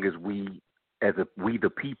long as we the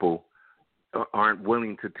people aren't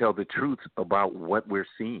willing to tell the truth about what we're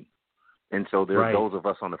seeing. And so there's those of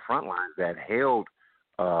us on the front lines that held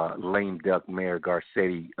lame duck Mayor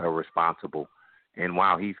Garcetti responsible. And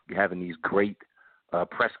while he's having these great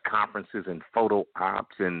press conferences and photo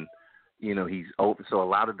ops, and he's open. So a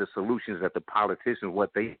lot of the solutions that the politicians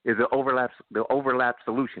the overlap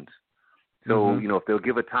solutions. So if they'll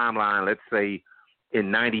give a timeline, let's say in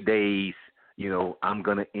 90 days, I'm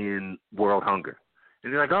going to end world hunger.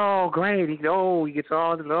 And they're like, oh, great. He gets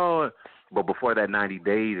all this. Oh. But before that 90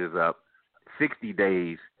 days is up, 60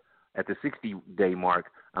 days, at the 60-day mark,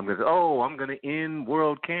 I'm going to say, I'm going to end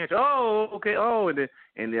world cancer. Oh, okay. Oh, and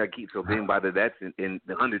then I keep, so then that's in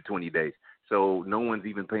the 120 days. So no one's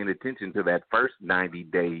even paying attention to that first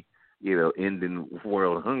 90-day, ending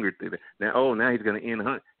world hunger thing. Now he's going to end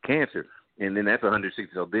cancer. And then that's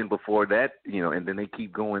 160. So then before that, and then they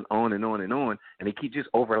keep going on and on and on, and they keep just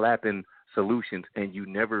overlapping solutions, and you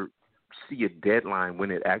never see a deadline when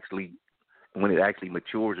it actually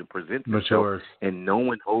matures and presents itself, and no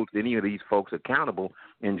one holds any of these folks accountable.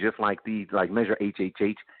 And just like Measure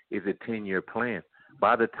HHH is a 10-year plan.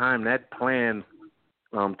 By the time that plan,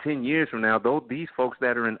 10 years from now, these folks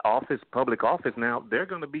that are in office, public office now, they're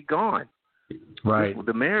going to be gone. Right.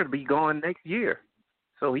 The mayor will be gone next year.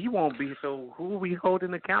 So he won't be. So who are we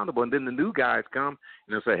holding accountable? And then the new guys come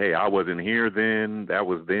and they'll say, hey, I wasn't here then. That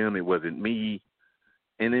was them. It wasn't me.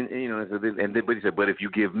 And then, but he said, but if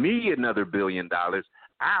you give me another $1 billion,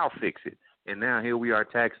 I'll fix it. And now here we are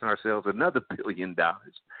taxing ourselves another $1 billion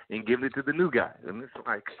and giving it to the new guy. And it's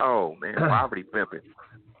like, oh man, poverty pimping.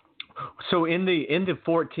 So in the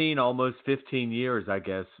 14, almost 15 years, I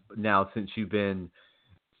guess now since you've been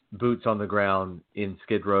boots on the ground in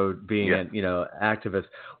Skid Row, being an activist,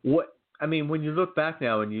 when you look back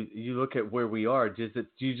now and you look at where we are, do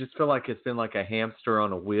you just feel like it's been like a hamster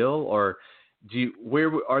on a wheel, or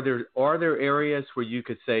are there areas where you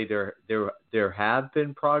could say there have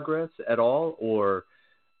been progress at all, or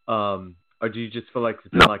do you just feel like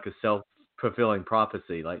it's been like a self-fulfilling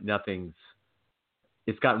prophecy, like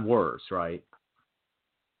it's gotten worse, right?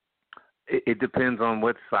 It depends on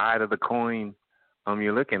what side of the coin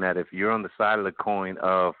you're looking at. If you're on the side of the coin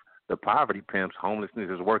of the poverty pimps, homelessness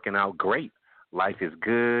is working out great. Life is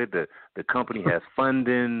good. The company has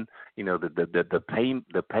funding. The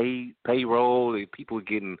payroll. People are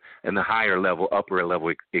getting in the higher level, upper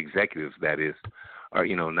level executives. That is, or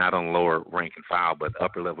not on lower rank and file, but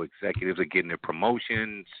upper level executives are getting their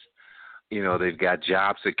promotions. They've got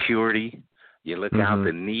job security. You look out,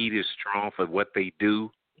 the need is strong for what they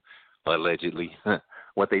do, allegedly.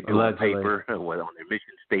 What they do on paper, what on their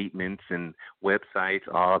mission statements and websites,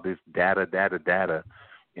 all this data.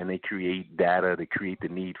 And they create data, they create the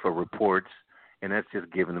need for reports, and that's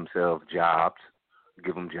just giving themselves jobs,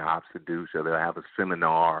 give them jobs to do. So they'll have a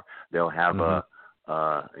seminar, they'll have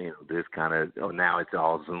this kind of, now it's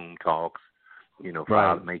all Zoom talks,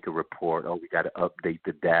 file, make a report. We got to update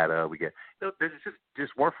the data. There's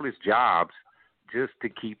just worthless jobs just to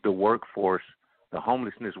keep the workforce, the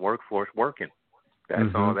homelessness workforce working.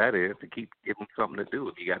 That's all that is, to give them something to do.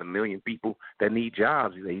 If you got 1 million people that need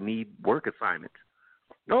jobs, they need work assignments.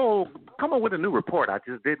 No, come up with a new report. I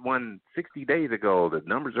just did one 60 days ago. The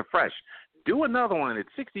numbers are fresh. Do another one. It's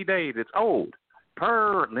 60 days. It's old.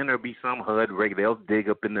 And then there'll be some HUD they'll dig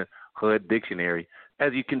up in the HUD dictionary.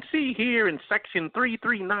 As you can see here in section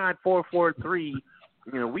 339443,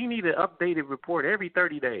 we need an updated report every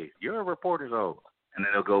 30 days. Your report is old. And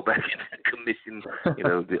then they'll go back and commission,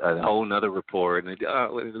 a whole nother report. And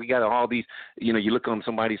we got all these, you look on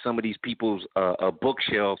some of these people's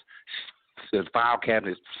bookshelves, the file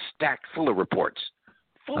cabinets stacked full of reports.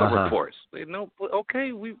 Reports.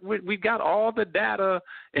 Okay, we've got all the data.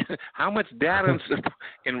 How much data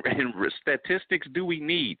and statistics do we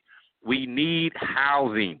need? We need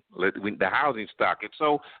housing, the housing stock. And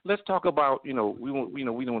so let's talk about, we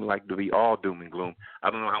don't like to be all doom and gloom. I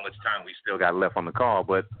don't know how much time we still got left on the call,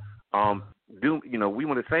 but we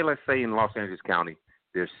want to say, let's say in Los Angeles County,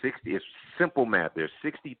 it's simple math. There's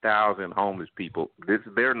 60,000 homeless people. This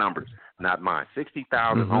is their numbers, not mine.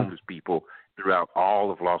 60,000 homeless people throughout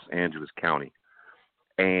all of Los Angeles County.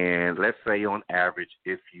 And let's say on average,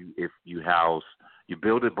 if you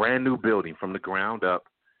build a brand new building from the ground up,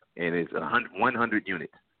 and it's 100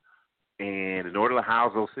 units. And in order to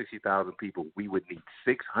house those 60,000 people, we would need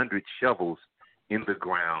 600 shovels in the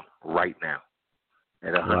ground right now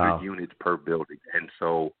at 100 units per building. And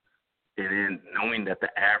so, and then knowing that the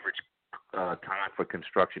average time for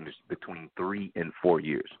construction is between 3 and 4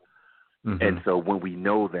 years. And so when we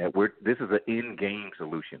know that this is an in-game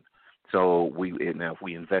solution. So if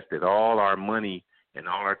we invested all our money and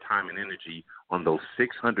all our time and energy on those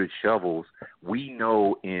 600 shovels, we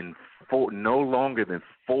know in no longer than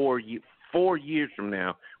 4 years from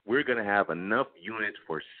now, we're going to have enough units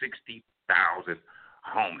for 60,000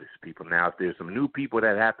 homeless people. Now, if there's some new people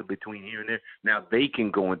that happen between here and there, now they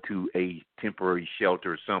can go into a temporary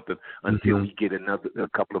shelter or something until we get a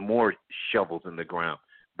couple of more shovels in the ground.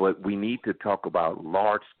 But we need to talk about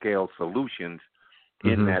large-scale solutions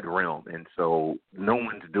in that realm. And so no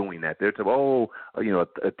one's doing that. They're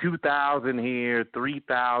 2,000 here,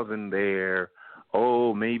 3,000 there.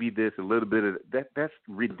 Oh, maybe this, a little bit of that. That's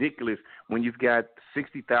ridiculous when you've got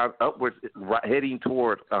 60,000 upwards heading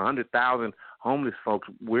toward 100,000 homeless folks.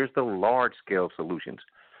 Where's the large scale solutions?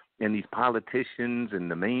 And these politicians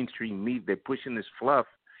and the mainstream media, they're pushing this fluff,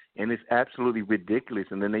 and it's absolutely ridiculous.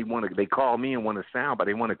 And then they call me and want to sound, but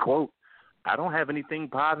they want to quote. I don't have anything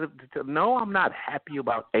positive to tell. No, I'm not happy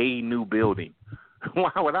about a new building.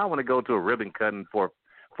 Why would I want to go to a ribbon cutting for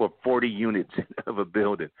 40 units of a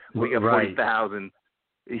building? We got 40,000,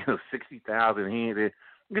 60,000 here.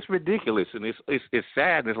 It's ridiculous, and it's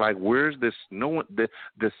sad. It's like, where's this? No one, the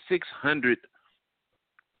 600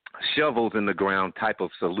 shovels in the ground type of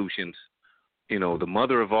solutions. The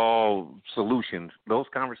mother of all solutions. Those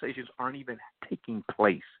conversations aren't even taking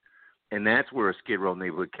place, and that's where a Skid Row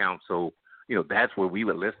Neighborhood Council. That's where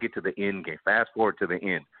let's get to the end game. Fast forward to the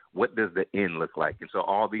end. What does the end look like? And so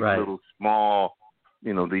all these little small,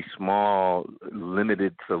 these small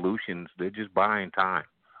limited solutions, they're just buying time.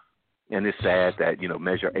 And it's sad that,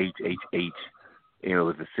 Measure HHH,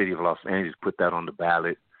 the city of Los Angeles put that on the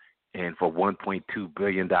ballot. And for $1.2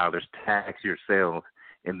 billion, tax yourselves.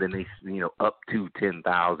 And then they, up to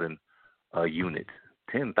 10,000 units.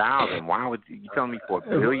 10,000. Why would you tell me for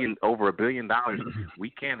over $1 billion, we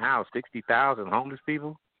can't house 60,000 homeless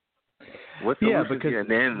people? What's the solution? And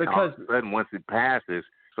then all of a sudden, once it passes,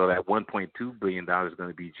 so that $1.2 billion is going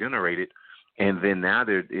to be generated, and then now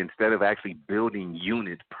they're, instead of actually building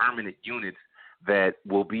units, permanent units that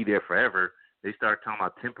will be there forever, they start talking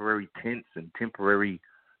about temporary tents and temporary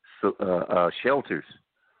shelters.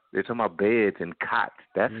 They're talking about beds and cots.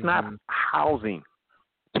 That's not housing.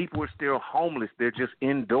 People are still homeless. They're just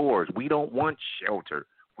indoors. We don't want shelter.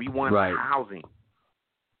 We want housing.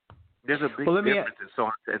 There's a big difference. And so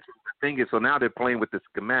the thing is, so now they're playing with the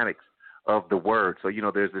schematics of the word. So,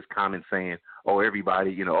 there's this common saying,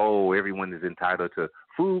 everybody, everyone is entitled to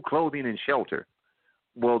food, clothing, and shelter.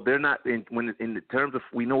 Well, they're not, in the terms of,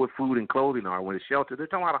 we know what food and clothing are. When it's shelter, they're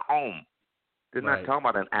talking about a home. They're not talking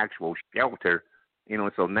about an actual shelter.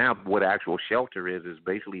 And so now what actual shelter is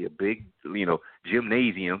basically a big,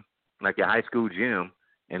 gymnasium, like a high school gym,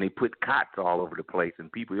 and they put cots all over the place. And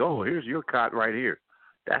people, here's your cot right here.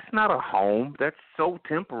 That's not a home. That's so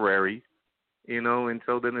temporary, and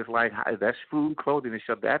so then it's like, that's food, clothing, and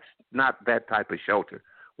shelter. That's not that type of shelter.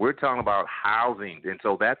 We're talking about housing. And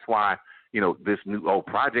so that's why, this new,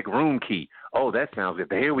 Project Room Key. That sounds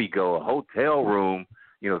good. Here we go, a hotel room,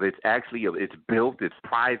 that's actually, it's built, it's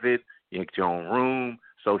private. You get your own room,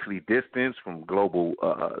 socially distanced from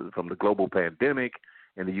the global pandemic,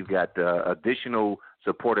 and then you've got additional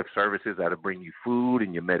supportive services that'll bring you food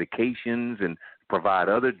and your medications and provide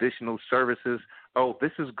other additional services.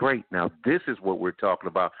 This is great. Now, this is what we're talking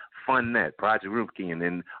about. Fund that, Project Room Key. And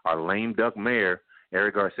then our lame duck mayor,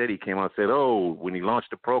 Eric Garcetti, came out and said, when he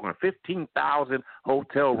launched the program, 15,000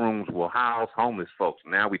 hotel rooms will house homeless folks.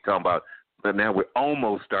 Now we're talking about, but now we're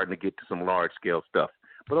almost starting to get to some large-scale stuff.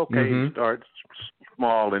 But start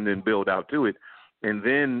small and then build out to it. And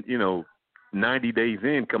then, 90 days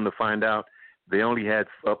in, come to find out, they only had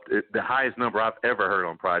the highest number I've ever heard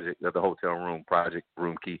on Project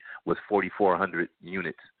Room Key was 4,400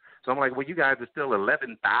 units. So I'm like, well, you guys are still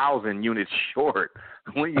 11,000 units short.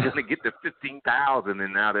 When are you going to get to 15,000?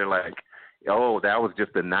 And now they're like, that was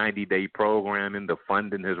just a 90-day program and the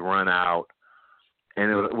funding has run out.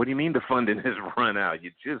 And what do you mean the funding has run out?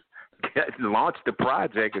 You just launched the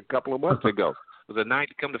project a couple of months ago. It was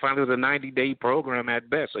come to find it was a 90-day program at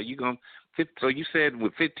best. So you said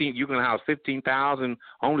with 15, you're gonna house 15,000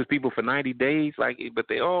 homeless people for 90 days. But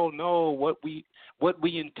they what we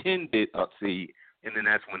intended. See, and then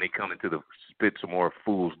that's when they come into the spit some more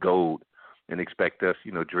fool's gold and expect us,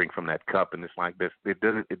 drink from that cup. And it's like this. It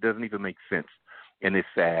doesn't even make sense, and it's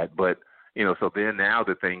sad. But so then now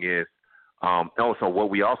the thing is, also what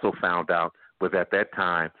we also found out was at that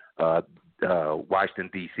time. Washington,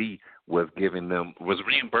 D.C. was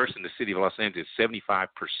reimbursing the city of Los Angeles 75%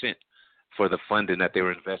 for the funding that they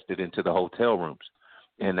were invested into the hotel rooms.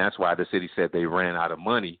 And that's why the city said they ran out of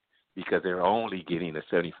money because they're only getting a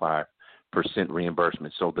 75%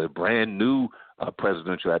 reimbursement. So the brand new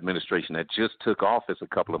presidential administration that just took office a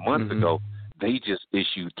couple of months ago, they just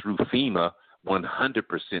issued through FEMA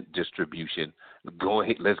 100% distribution. Go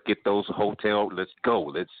ahead, let's get those hotels. Let's go.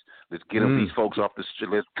 Let's get them these folks off the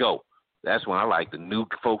street. Let's go. That's when I like the new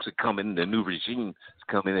folks that come in. The new regime is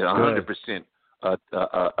coming in 100%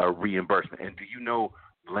 a reimbursement. And do you know,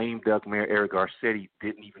 lame duck Mayor Eric Garcetti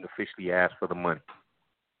didn't even officially ask for the money.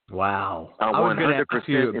 Wow.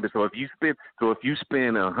 100%. So if you spend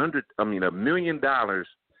 $1 million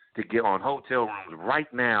to get on hotel rooms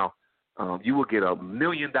right now, you will get $1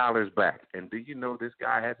 million back. And do you know this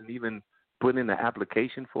guy hasn't even put in the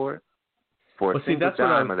application for it? Well, see, that's what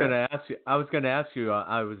I was going to ask you. I was going to ask you.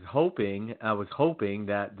 I was hoping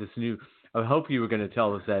that I hope you were going to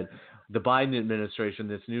tell us that the Biden administration,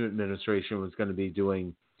 this new administration, was going to be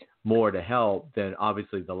doing more to help than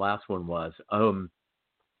obviously the last one was.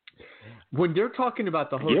 When they're talking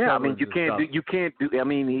about the hotel, yeah, I mean, you can't do. I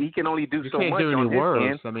mean, he can only do so much do on worse.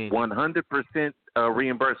 his end. I mean, 100%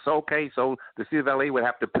 reimbursed. Okay, so the city of LA would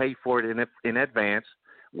have to pay for it in advance.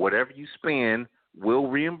 Whatever you spend, we'll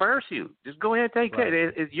reimburse you. Just go ahead and take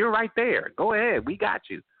it. You're right there. Go ahead. We got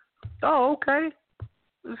you. Oh, okay.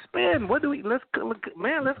 Spend. What do we? Let's go.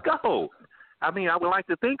 I mean, I would like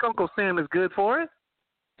to think Uncle Sam is good for it.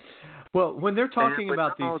 Well, when they're talking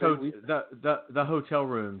about the hotel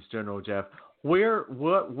rooms, General Jeff, where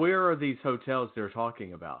are these hotels they're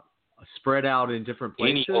talking about? Spread out in different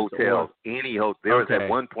places? Any hotel. There was at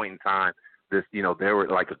one point in time, there were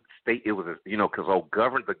like a state. It was because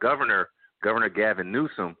Governor Gavin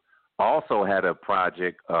Newsom also had a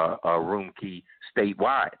project, a room key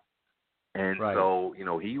statewide. And so,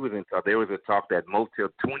 he was there was a talk that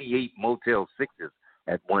 28 Motel 6s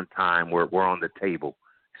at one time were on the table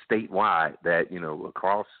statewide that,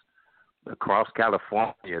 across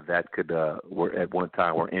California that could, were at one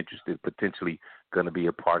time were interested, potentially going to be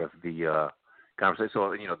a part of the conversation.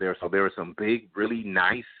 So, there were some big, really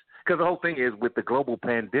nice, because the whole thing is with the global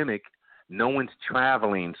pandemic, no one's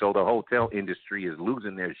traveling, so the hotel industry is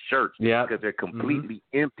losing their shirts because they're completely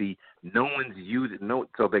empty. No one's using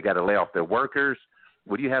so they got to lay off their workers.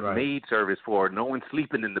 What do you have maid service for? No one's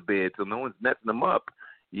sleeping in the bed, so no one's messing them up.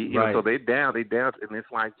 You know, so they're down, and it's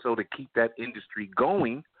like, so to keep that industry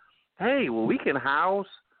going, hey, well, we can house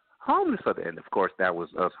homeless, and of course that was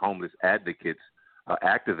us homeless advocates,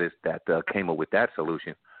 activists that came up with that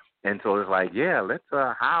solution. And so it's like, let's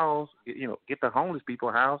house, get the homeless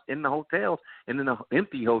people housed in the hotels and in the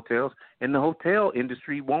empty hotels, and the hotel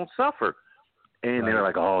industry won't suffer. And they're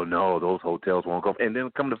like, oh, no, those hotels won't go. And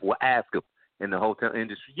then we'll ask them in the hotel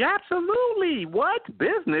industry, absolutely, what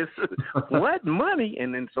business, what money?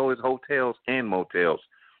 And then so it's hotels and motels.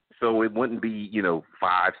 So it wouldn't be,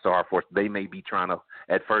 5-star for they may be trying to,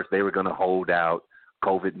 at first they were going to hold out.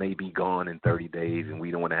 COVID may be gone in 30 days, and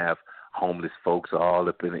we don't want to have homeless folks all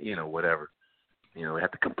up in it, whatever. We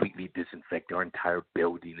have to completely disinfect our entire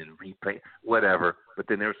building and repaint, whatever. But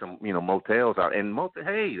then there's some, motels out. And,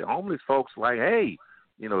 the homeless folks like,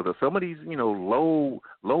 some of these, low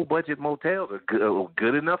budget motels are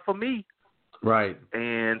good enough for me. Right.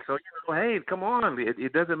 And so, hey, come on.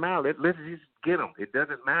 It doesn't matter. Let's just get them. It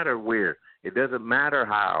doesn't matter where. It doesn't matter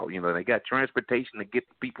how. They got transportation to get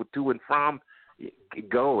people to and from.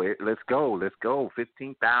 Go. Let's go.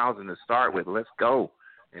 15,000 to start with. Let's go.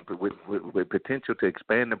 And with potential to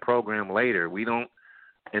expand the program later. We don't.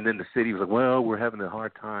 And then the city was like, well, we're having a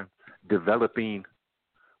hard time developing.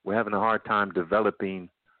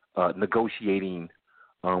 Negotiating,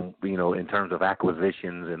 in terms of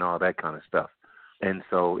acquisitions and all that kind of stuff. And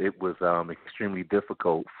so it was extremely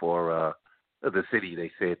difficult for the city,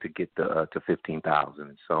 they said, to get to 15,000.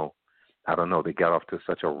 And so, I don't know, they got off to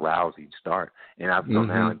such a rousing start. And I've known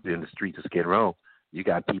now in the streets of Skid Row, you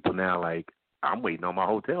got people now like, I'm waiting on my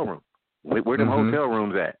hotel room. Where them hotel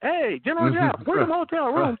rooms at? Hey, General Jeff, where them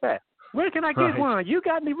hotel rooms at? Where can I get one? You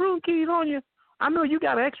got any room keys on you? I know you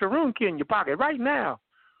got an extra room key in your pocket right now.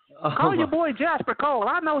 Call your boy Jasper Cole.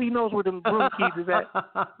 I know he knows where the room keys is at.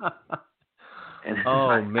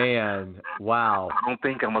 And man. Wow. I don't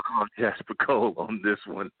think I'm going to call Jasper Cole on this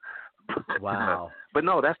one. Wow. But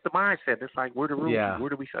no, that's the mindset. It's like, where the room? Where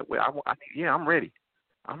do we say? I'm ready.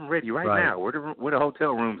 I'm ready right now. Where the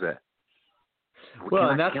hotel rooms at?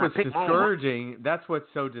 And that's what's discouraging. That's what's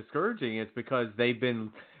so discouraging. It's because they've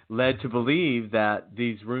been led to believe that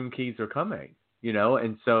these room keys are coming,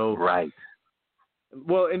 and so. Right.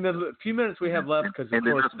 Well, in the few minutes we have left, because of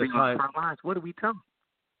course the time. What do we tell them?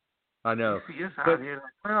 I know. Out here,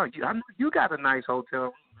 well, I know you got a nice hotel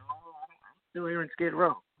room. I'm still here in Skid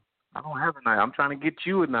Row. I don't have a nice. I'm trying to get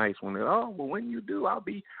you a nice one. Oh, well, when you do, I'll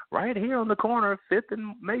be right here on the corner of 5th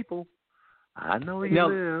and Maple. I know where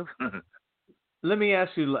you live. Let me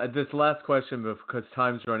ask you this last question because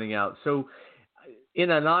time's running out. So, in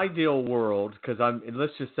an ideal world, because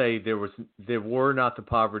let's just say there were not the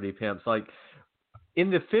poverty pimps, like in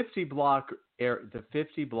the 50 blocks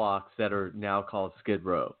that are now called Skid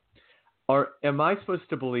Row, am I supposed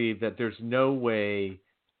to believe that there's no way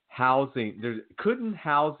couldn't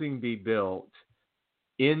housing be built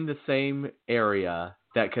in the same area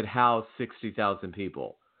that could house 60,000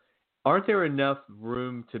 people. Aren't there enough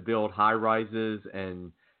room to build high rises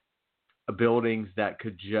and buildings that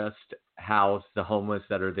could just house the homeless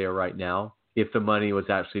that are there right now if the money was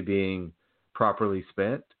actually being properly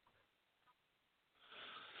spent?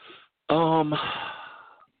 Well,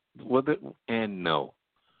 and no.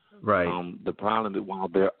 Right. The problem is while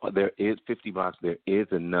there is 50 blocks,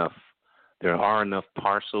 there are enough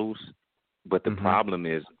parcels, but the problem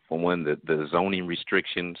is, for one, the zoning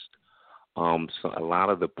restrictions. So a lot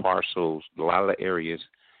of the parcels, a lot of the areas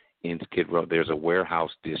in Skid Row, there's a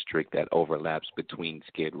warehouse district that overlaps between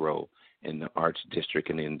Skid Row and the Arts District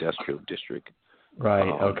and the Industrial District. Right.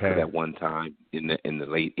 Okay. At one time in the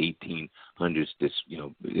late 1800s,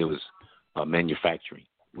 it was manufacturing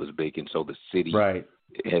was big, and so the city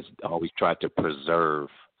has always tried to preserve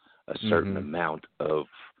a certain amount of,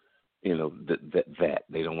 that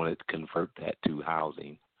they don't want to convert that to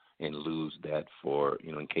housing and lose that for,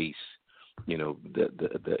 in case,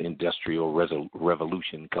 the industrial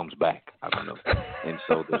revolution comes back. I don't know. And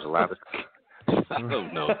so there's a lot of, I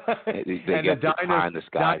don't know. They got the pie in the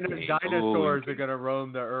sky. Dinosaurs are going to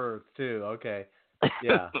roam the earth too. Okay.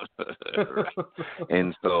 Yeah. Right.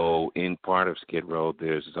 And so in part of Skid Row,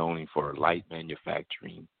 there's zoning for light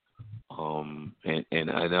manufacturing, and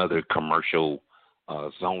another commercial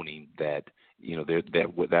zoning that,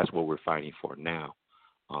 that's what we're fighting for now.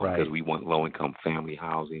 Because we want low-income family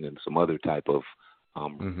housing and some other type of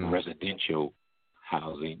residential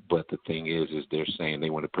housing. But the thing is they're saying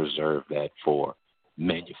they want to preserve that for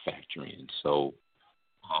manufacturing. So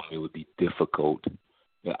it would be difficult.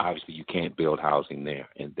 Obviously, you can't build housing there.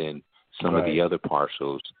 And then some of the other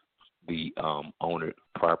parcels, the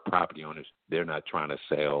property owners, they're not trying to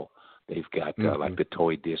sell. They've got like the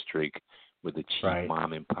toy district with the cheap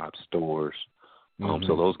mom-and-pop stores.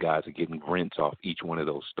 So those guys are getting rents off each one of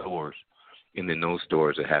those stores. And then those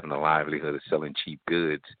stores are having a livelihood of selling cheap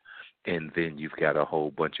goods. And then you've got a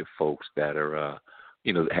whole bunch of folks that are,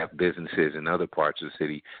 have businesses in other parts of the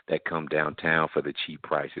city that come downtown for the cheap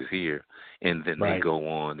prices here. And then they go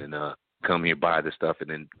on and come here, buy the stuff,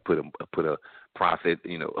 and then put a profit,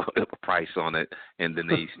 a price on it. And then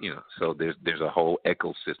they, so there's a whole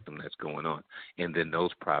ecosystem that's going on. And then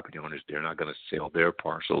those property owners, they're not going to sell their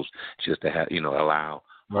parcels just to have, allow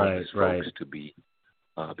homeless folks to be.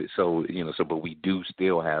 But we do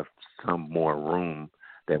still have some more room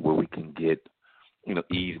where we can get,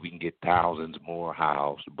 we can get thousands more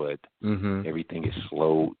housed, but everything is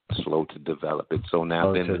slow to develop it. So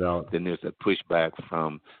now then there's a pushback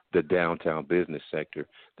from the downtown business sector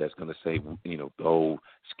that's going to say,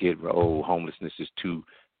 Skid Row homelessness is too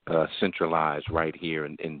centralized right here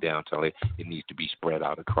in downtown. It needs to be spread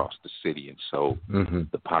out across the city. And so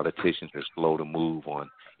the politicians are slow to move on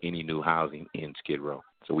any new housing in Skid Row.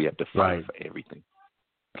 So we have to fight for everything.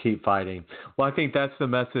 Keep fighting. Well, I think that's the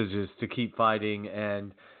message, is to keep fighting.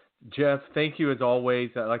 And Jeff, thank you as always.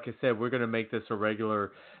 Like I said, we're going to make this a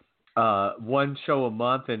regular one show a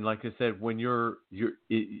month. And like I said, when you're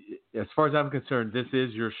as far as I'm concerned, this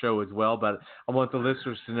is your show as well. But I want the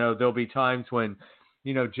listeners to know there'll be times when,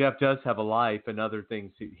 Jeff does have a life and other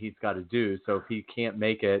things he's got to do. So if he can't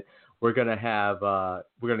make it, we're going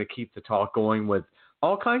to keep the talk going with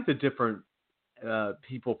all kinds of different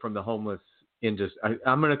people from the homeless industry.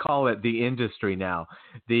 I'm going to call it the industry now,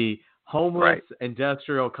 the homeless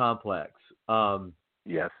industrial complex.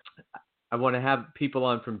 Yes. I want to have people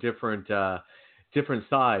on from different sides.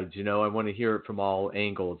 I want to hear it from all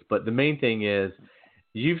angles. But the main thing is,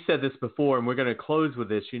 you've said this before, and we're going to close with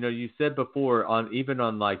this. You said before, even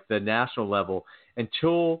on like the national level,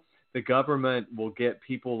 until the government will get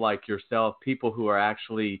people like yourself, people who are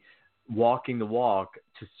actually walking the walk,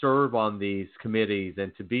 to serve on these committees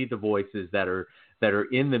and to be the voices that are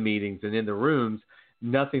in the meetings and in the rooms,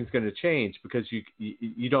 nothing's going to change, because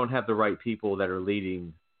you don't have the right people that are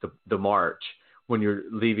leading the march when you're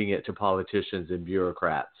leaving it to politicians and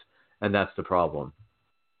bureaucrats, and that's the problem.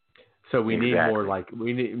 So we need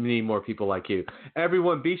more people like you.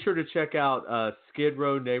 Everyone, be sure to check out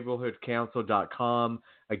SkidRowNeighborhoodCouncil.com.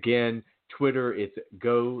 Again, Twitter, it's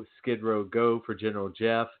Go Skid Row Go for General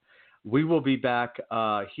Jeff. We will be back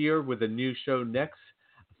here with a new show next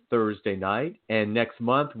Thursday night. And next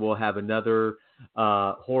month, we'll have another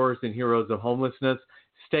Horrors and Heroes of Homelessness.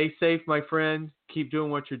 Stay safe, my friend. Keep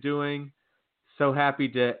doing what you're doing. So happy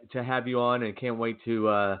to have you on, and can't wait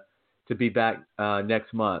to be back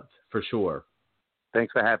next month for sure.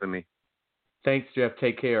 Thanks for having me. Thanks, Jeff.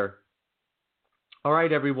 Take care. All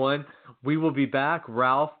right, everyone. We will be back.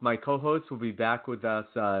 Ralph, my co-host, will be back with us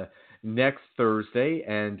next Thursday.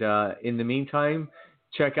 And in the meantime,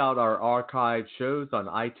 Check out our archived shows on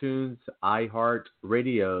iTunes,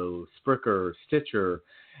 iHeartRadio, Spreaker, Stitcher,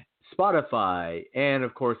 Spotify, and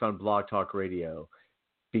of course on Blog Talk Radio.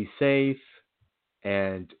 Be safe,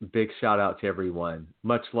 and big shout out to everyone.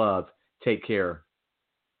 Much love. Take care.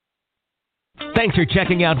 Thanks for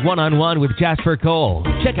checking out One-on-One with Jasper Cole.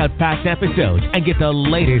 Check out past episodes and get the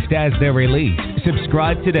latest as they're released.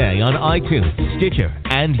 Subscribe today on iTunes, Stitcher,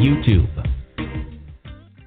 and YouTube.